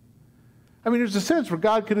 I mean, there's a sense where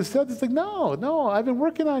God could have said, it's like, no, I've been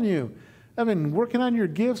working on you. I've been working on your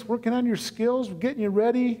gifts, working on your skills, getting you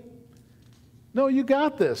ready. No, you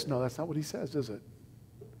got this. No, that's not what he says, is it?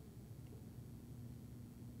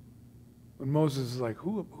 When Moses is like,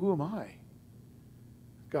 who am I?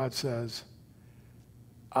 God says,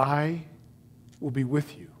 I will be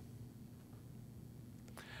with you.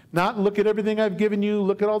 Not look at everything I've given you,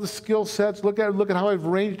 look at all the skill sets, look at how I've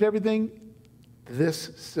arranged everything. This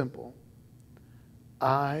simple.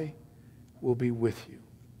 I will be with you.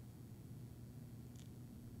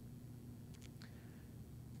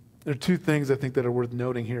 There are two things I think that are worth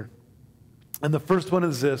noting here. And the first one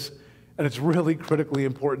is this, and it's really critically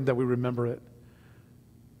important that we remember it.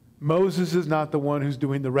 Moses is not the one who's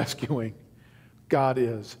doing the rescuing. God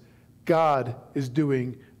is. God is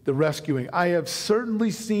doing the rescuing. I have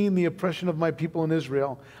certainly seen the oppression of my people in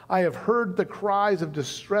Israel. I have heard the cries of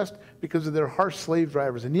distress because of their harsh slave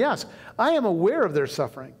drivers. And yes, I am aware of their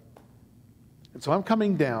suffering. And so I'm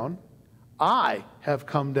coming down. I have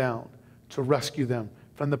come down to rescue them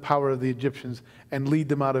from the power of the Egyptians and lead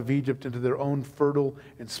them out of Egypt into their own fertile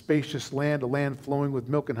and spacious land, a land flowing with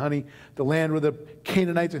milk and honey, the land where the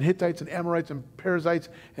Canaanites and Hittites and Amorites and Perizzites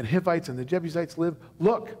and Hivites and the Jebusites live.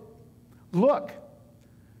 Look, look.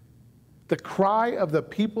 The cry of the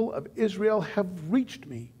people of Israel have reached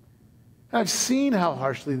me. I've seen how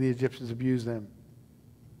harshly the Egyptians abused them.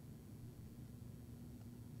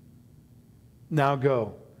 Now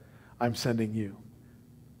go. I'm sending you.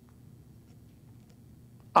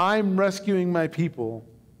 I'm rescuing my people,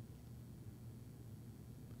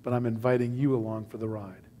 but I'm inviting you along for the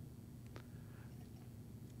ride.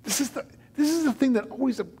 This is the thing that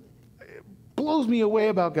always blows me away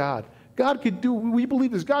about God. God could do, we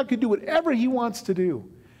believe this, God could do whatever he wants to do.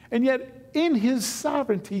 And yet, in his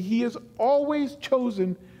sovereignty, he has always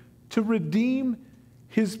chosen to redeem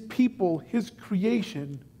his people, his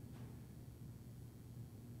creation,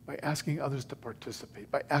 by asking others to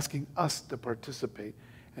participate, by asking us to participate.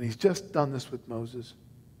 And he's just done this with Moses.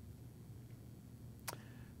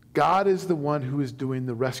 God is the one who is doing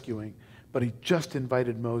the rescuing, but he just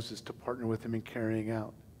invited Moses to partner with him in carrying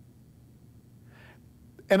out.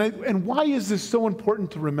 And why is this so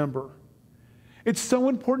important to remember? It's so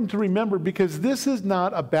important to remember because this is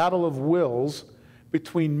not a battle of wills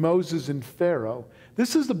between Moses and Pharaoh.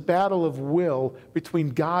 This is a battle of will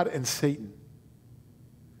between God and Satan.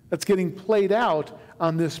 That's getting played out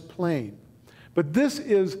on this plane. But this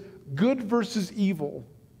is good versus evil.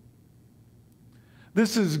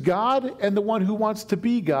 This is God and the one who wants to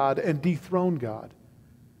be God and dethrone God.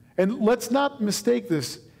 And let's not mistake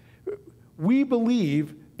this. We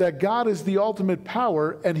believe that God is the ultimate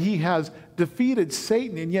power and he has defeated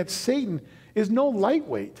Satan, and yet Satan is no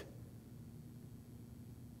lightweight.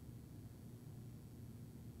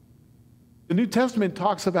 The New Testament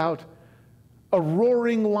talks about a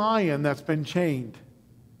roaring lion that's been chained.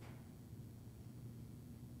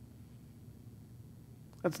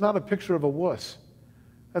 That's not a picture of a wuss.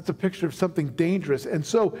 That's a picture of something dangerous. And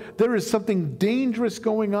so there is something dangerous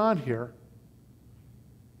going on here.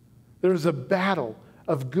 There is a battle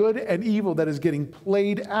of good and evil that is getting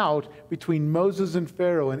played out between Moses and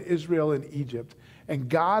Pharaoh and Israel and Egypt. And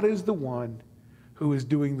God is the one who is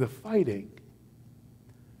doing the fighting.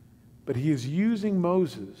 But he is using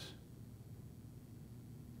Moses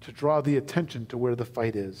to draw the attention to where the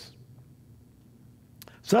fight is.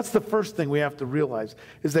 So that's the first thing we have to realize,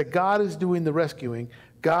 is that God is doing the rescuing.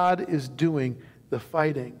 God is doing the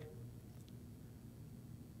fighting.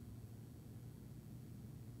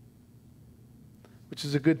 Which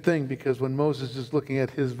is a good thing, because when Moses is looking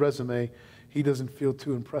at his resume, he doesn't feel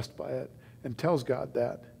too impressed by it and tells God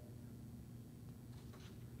that.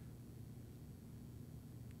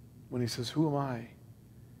 When he says, who am I?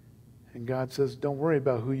 And God says, don't worry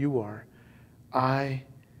about who you are. I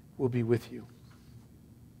will be with you.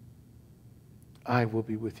 I will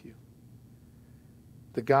be with you.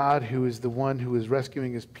 The God who is the one who is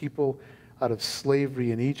rescuing his people out of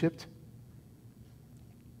slavery in Egypt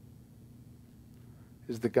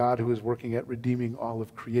is the God who is working at redeeming all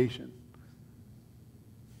of creation.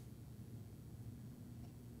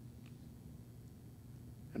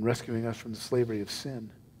 And rescuing us from the slavery of sin.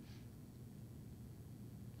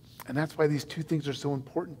 And that's why these two things are so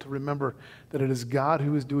important to remember, that it is God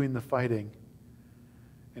who is doing the fighting,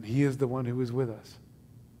 and he is the one who is with us.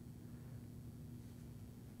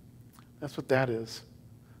 That's what that is,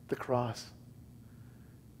 the cross.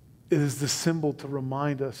 It is the symbol to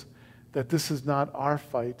remind us that this is not our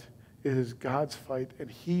fight, it is God's fight, and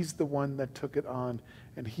he's the one that took it on,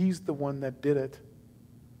 and he's the one that did it.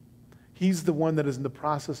 He's the one that is in the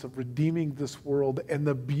process of redeeming this world. And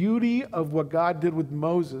the beauty of what God did with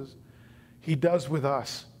Moses, he does with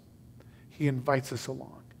us. He invites us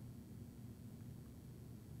along.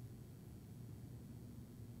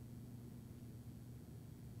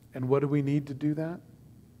 And what do we need to do that?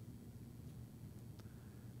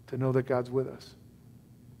 To know that God's with us.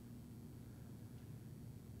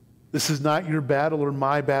 This is not your battle or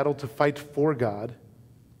my battle to fight for God.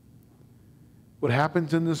 What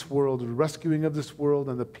happens in this world, the rescuing of this world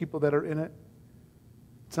and the people that are in it,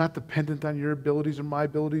 it's not dependent on your abilities or my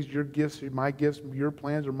abilities, your gifts or my gifts, your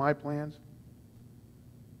plans or my plans.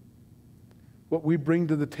 What we bring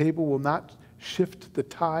to the table will not shift the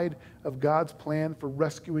tide of God's plan for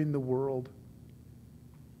rescuing the world.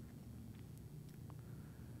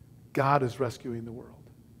 God is rescuing the world.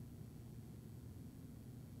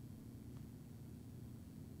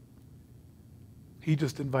 He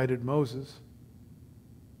just invited Moses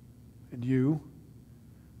and you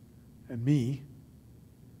and me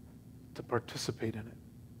to participate in it.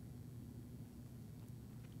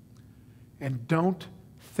 And don't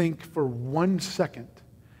think for 1 second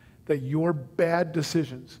that your bad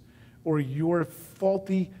decisions or your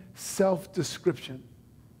faulty self-description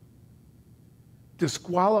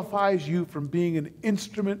disqualifies you from being an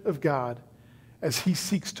instrument of God as he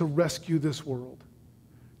seeks to rescue this world.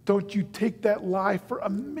 Don't you take that lie for a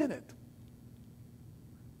minute.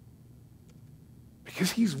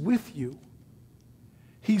 Because he's with you.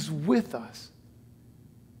 He's with us.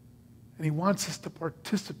 And he wants us to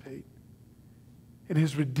participate in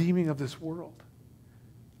his redeeming of this world.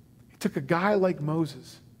 He took a guy like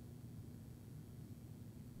Moses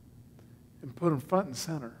and put him front and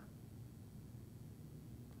center.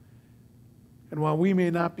 And while we may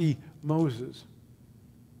not be Moses,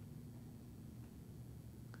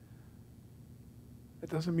 it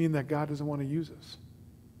doesn't mean that God doesn't want to use us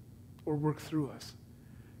or work through us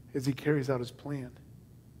as he carries out his plan.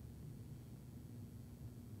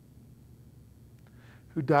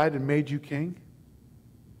 Who died and made you king?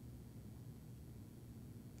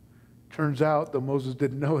 Turns out, though Moses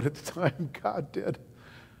didn't know it at the time, God did.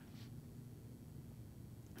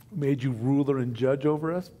 Who made you ruler and judge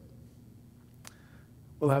over us?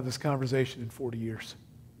 We'll have this conversation in 40 years.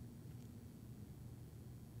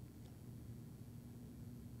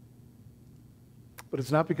 But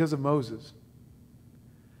it's not because of Moses.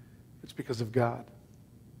 It's because of God.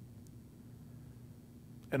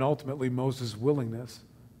 And ultimately, Moses' willingness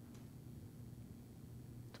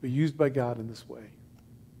to be used by God in this way.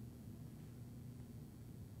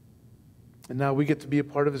 And now we get to be a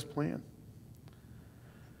part of his plan.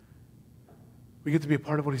 We get to be a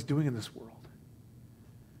part of what he's doing in this world.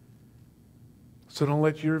 So don't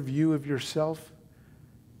let your view of yourself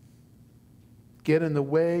get in the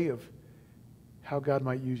way of how God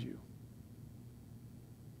might use you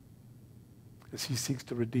as he seeks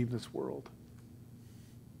to redeem this world.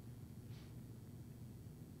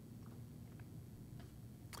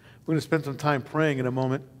 We're going to spend some time praying in a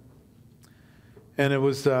moment. And it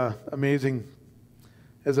was amazing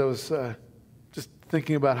as I was just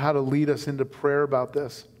thinking about how to lead us into prayer about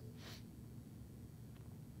this.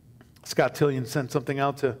 Scott Tillian sent something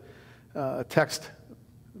out to a text,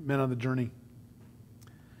 Men on the Journey.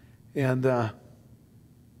 And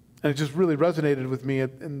it just really resonated with me,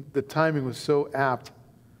 and the timing was so apt.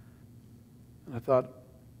 And I thought,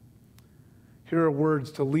 here are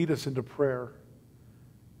words to lead us into prayer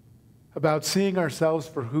about seeing ourselves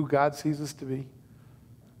for who God sees us to be.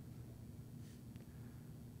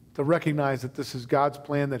 To recognize that this is God's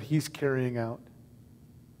plan that he's carrying out.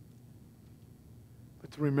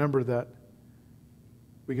 But to remember that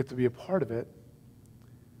we get to be a part of it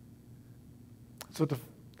So to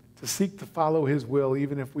seek to follow his will,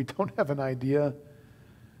 even if we don't have an idea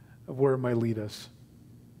of where it might lead us.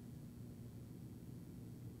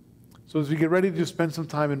 So as we get ready to spend some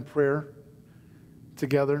time in prayer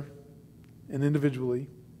together and individually,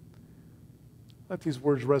 let these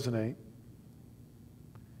words resonate.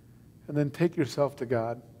 And then take yourself to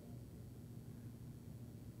God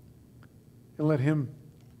and let him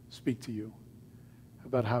speak to you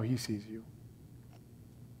about how he sees you.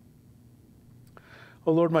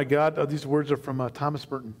 Oh, Lord, my God, these words are from Thomas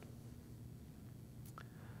Merton.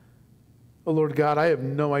 Oh, Lord God, I have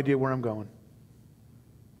no idea where I'm going.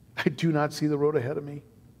 I do not see the road ahead of me.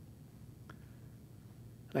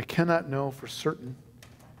 And I cannot know for certain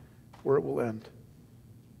where it will end.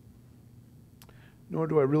 Nor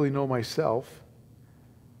do I really know myself.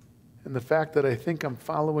 And the fact that I think I'm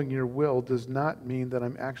following your will does not mean that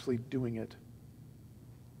I'm actually doing it.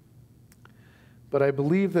 But I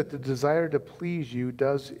believe that the desire to please you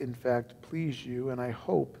does, in fact, please you, and I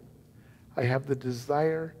hope I have the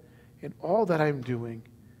desire in all that I'm doing.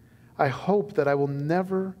 I hope that I will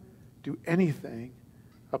never do anything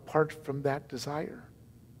apart from that desire.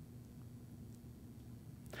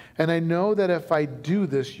 And I know that if I do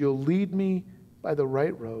this, you'll lead me by the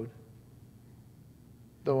right road,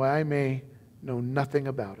 though I may know nothing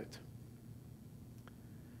about it.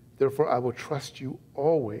 Therefore, I will trust you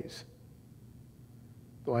always,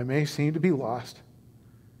 though I may seem to be lost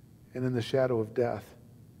and in the shadow of death.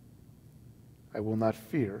 I will not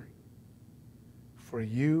fear, for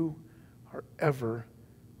you are ever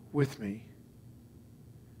with me,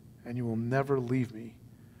 and you will never leave me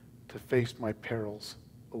to face my perils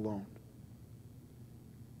alone.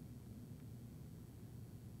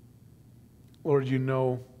 Lord, you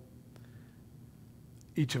know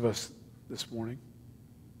each of us this morning.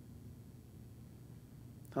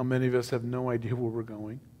 How many of us have no idea where we're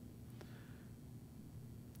going,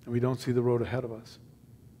 and we don't see the road ahead of us.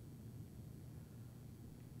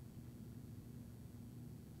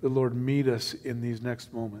 But Lord, meet us in these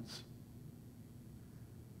next moments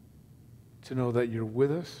to know that you're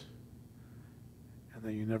with us and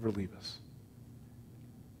that you never leave us.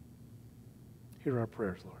 Hear our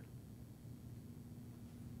prayers, Lord.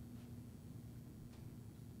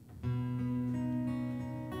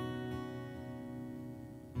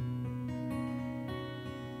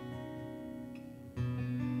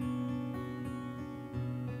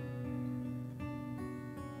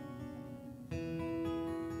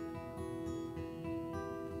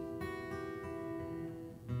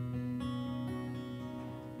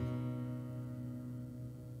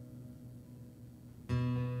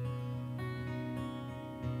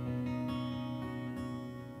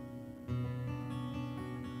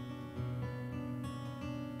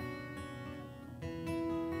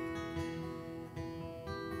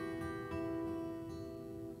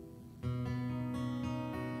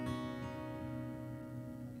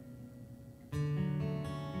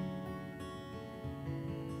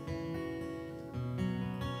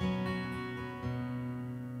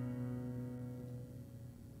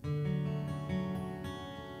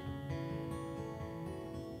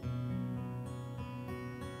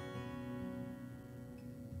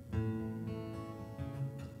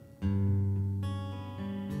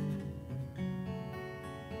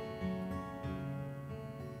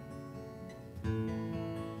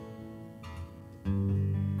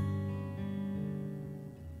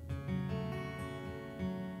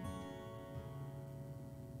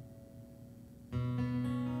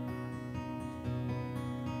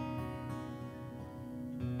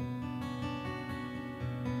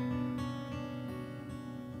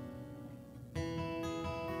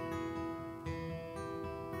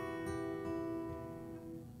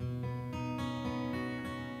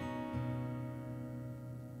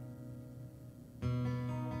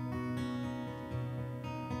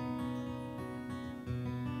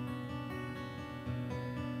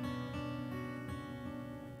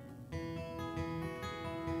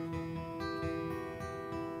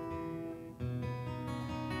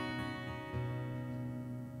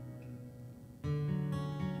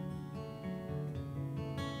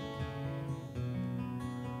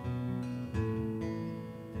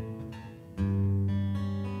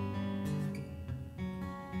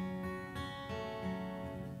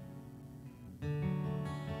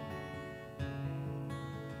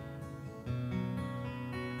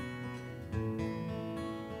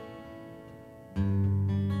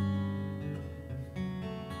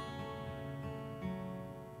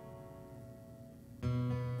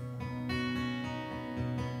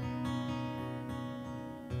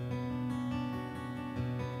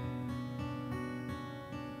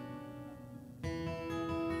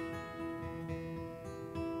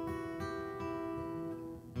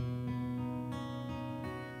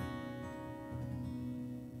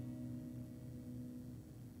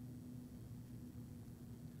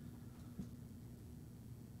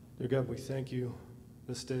 Dear God, we thank you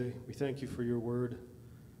this day. We thank you for your word.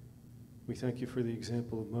 We thank you for the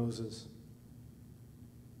example of Moses.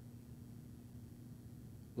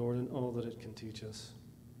 Lord, and all that it can teach us.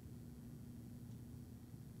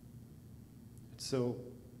 It's so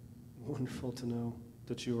wonderful to know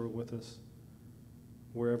that you are with us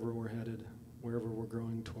wherever we're headed, wherever we're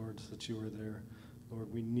growing towards, that you are there.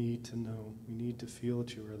 Lord, we need to know, we need to feel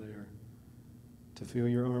that you are there, to feel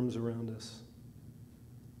your arms around us,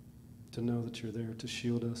 to know that you're there to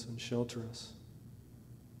shield us and shelter us.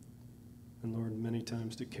 And Lord, many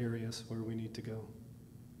times to carry us where we need to go.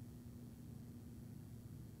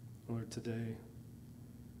 Lord, today,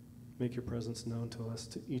 make your presence known to us,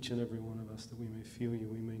 to each and every one of us, that we may feel you,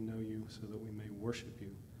 we may know you, so that we may worship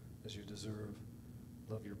you as you deserve,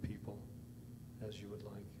 love your people as you would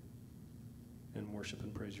like, and worship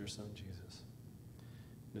and praise your Son, Jesus.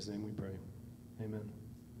 In his name we pray. Amen.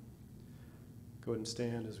 Go ahead and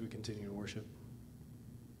stand as we continue to worship.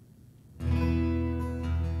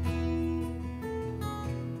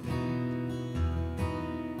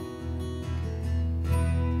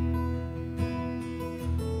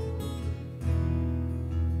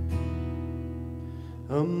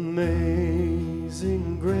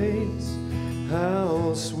 Amazing grace,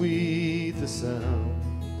 how sweet the sound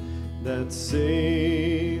that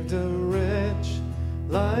saved a wretch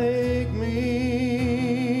like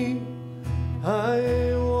me.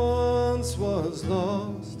 I once was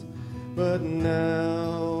lost, but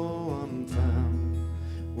now I'm found,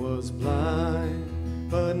 was blind,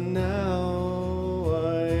 but now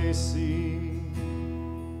I see.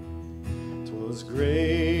 'Twas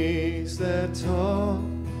grace that taught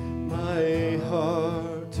my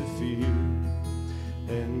heart to fear,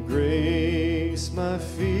 and grace my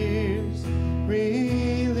fears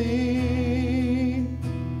relieved.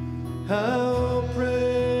 How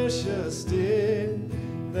precious did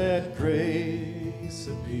that grace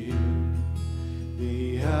appear,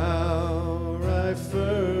 the hour I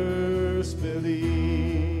first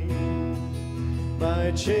believed.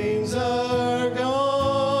 My chains are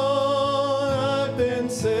gone, I've been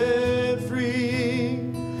set free.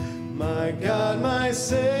 My God, my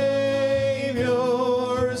Savior's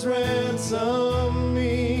ransomed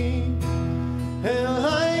me, and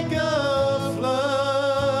like a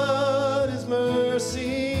flood his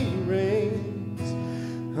mercy reigns,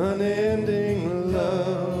 unending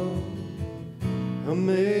love,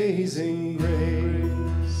 amazing grace.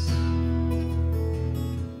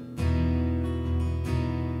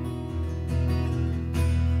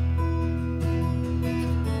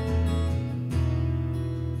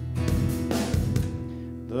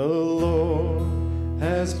 The Lord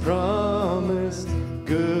has promised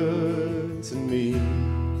good to me,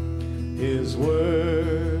 his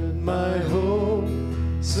word my hope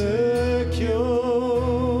secure.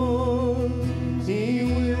 He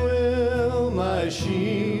will my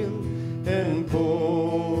shield and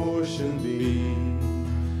portion be,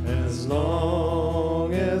 as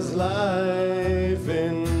long as life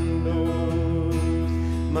endures.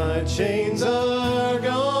 My chains are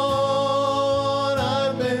gone,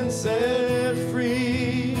 I've been set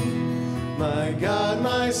free. My God,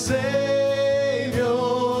 my Savior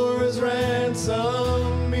has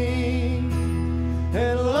ransomed me,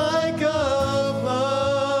 and like a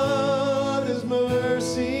flood his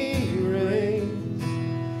mercy reigns,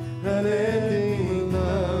 unending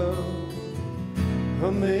love,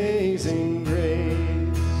 amazing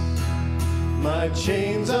grace. My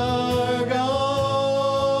chains are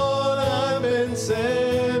gone, I've been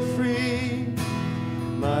set free.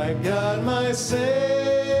 My God, my Savior's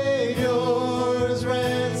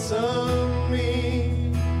ransomed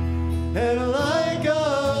me, and like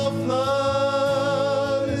a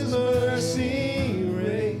flood his mercy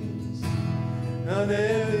reigns,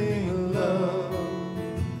 unending love,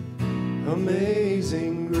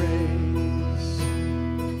 amazing grace.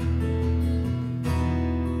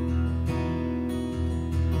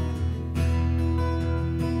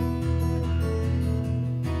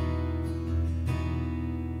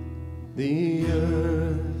 The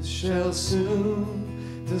earth shall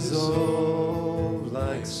soon dissolve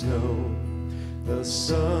like snow, the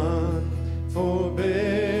sun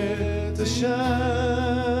forbear to shine,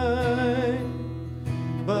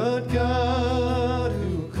 but God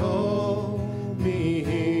who called me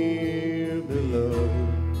here below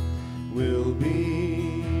will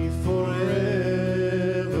be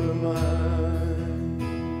forever mine,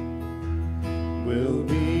 will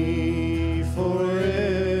be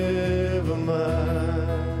forever mine.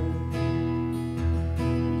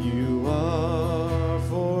 You are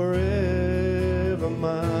forever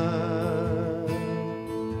mine.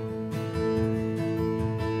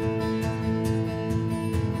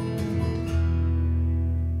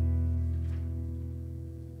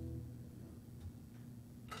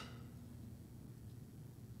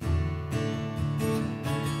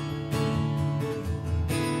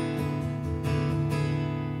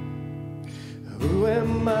 Who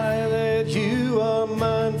am I that you are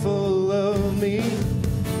mindful of me,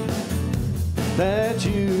 that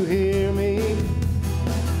you hear me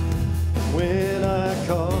when I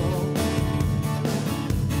call?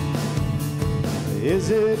 Is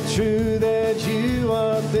it true that you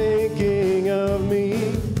are thinking of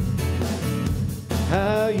me,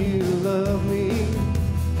 how you love me?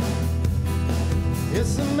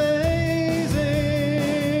 It's amazing.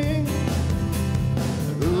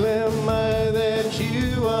 Who am I that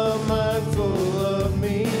you are mindful of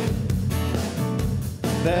me,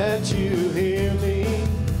 that you hear me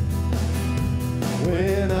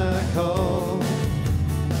when I call?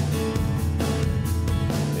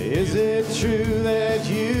 Is it true that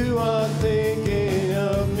you are thinking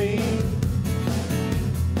of me,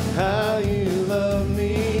 how you love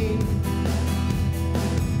me?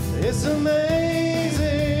 It's amazing.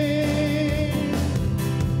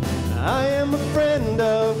 I am a friend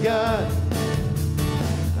of God.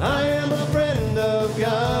 I am a friend of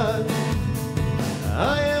God.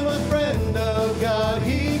 I am a friend of God.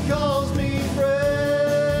 He calls me friend.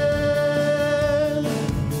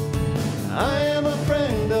 I am a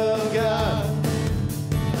friend of God.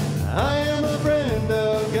 I am a friend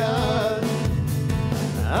of God.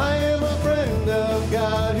 I am a friend of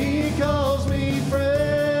God. He calls me friend.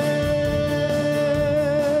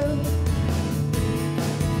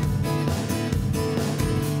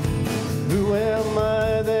 Who am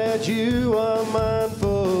I that you are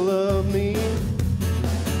mindful of me,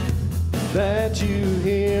 that you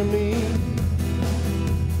hear me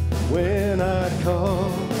when I call?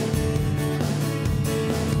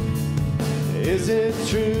 Is it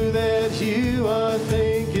true that you are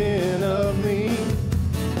thinking of me,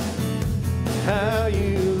 how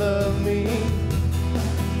you love me?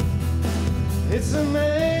 It's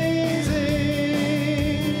amazing,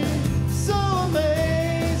 so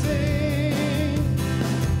amazing.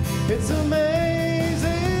 It's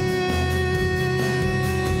amazing.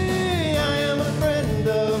 I am a friend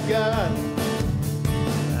of God.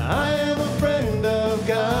 I am a friend of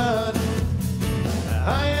God.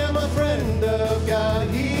 I am a friend of God.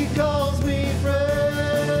 He calls me friend.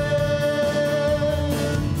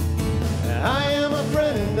 I am a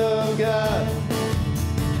friend of God.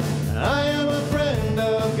 I am a friend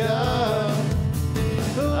of God.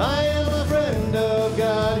 I am a friend of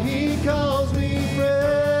God. He calls me friend.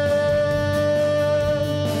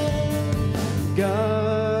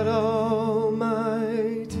 God Almighty,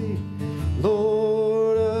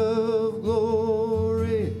 Lord of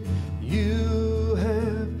glory, you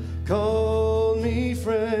have called me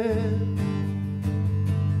friend.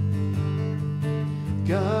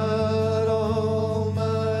 God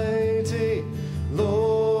Almighty,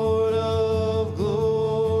 Lord of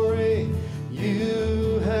glory,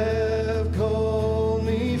 you have called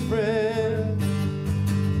me friend.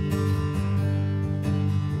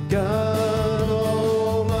 God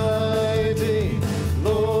Almighty,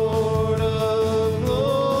 Lord of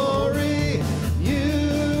glory,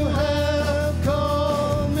 you have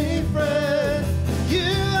called me friend. You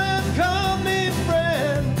have called me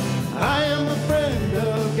friend. I am a friend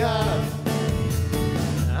of God.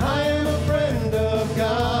 I am a friend of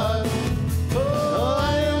God. Oh,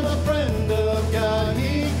 I am a friend of God.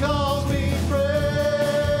 He calls me friend.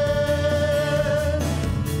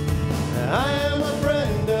 I am a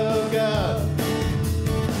friend of God.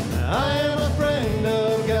 I am a friend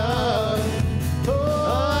of God. Oh,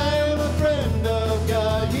 I am a friend of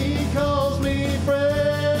God. He calls me friend.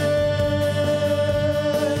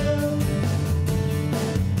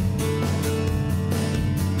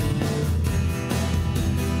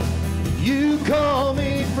 You call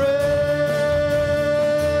me friend.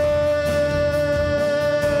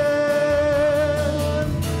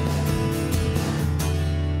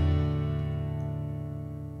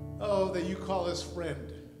 Oh, that you call us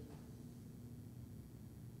friend.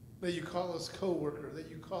 That you call us co-worker. That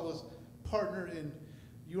you call us partner in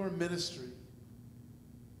your ministry.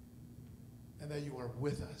 And that you are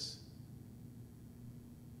with us.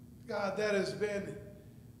 God, that has been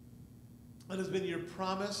your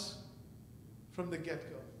promise from the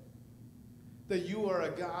get-go. That you are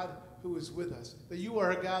a God who is with us. That you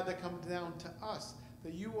are a God that comes down to us.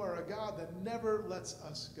 That you are a God that never lets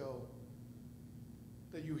us go.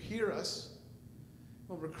 That you hear us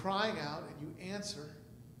when we're crying out and you answer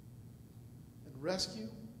and rescue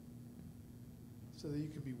so that you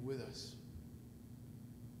can be with us.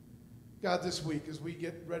 God, this week as we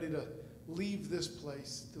get ready to leave this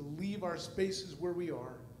place, to leave our spaces where we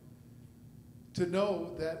are, to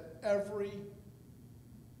know that every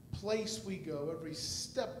place we go, every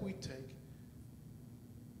step we take,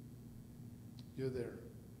 you're there.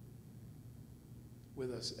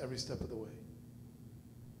 with us every step of the way.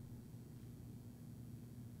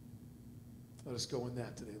 Let us go in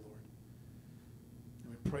that today, Lord.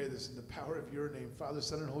 And we pray this in the power of your name, Father,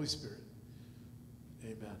 Son, and Holy Spirit.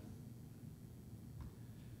 Amen.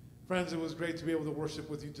 Friends, it was great to be able to worship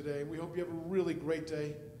with you today. We hope you have a really great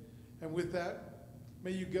day. And with that,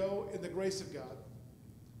 may you go in the grace of God,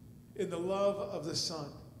 in the love of the Son,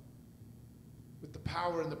 with the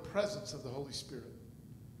power and the presence of the Holy Spirit.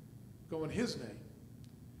 Go in his name.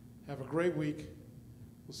 Have a great week.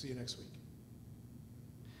 We'll see you next week.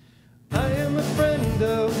 I am a friend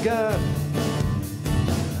of God.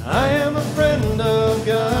 I am a friend of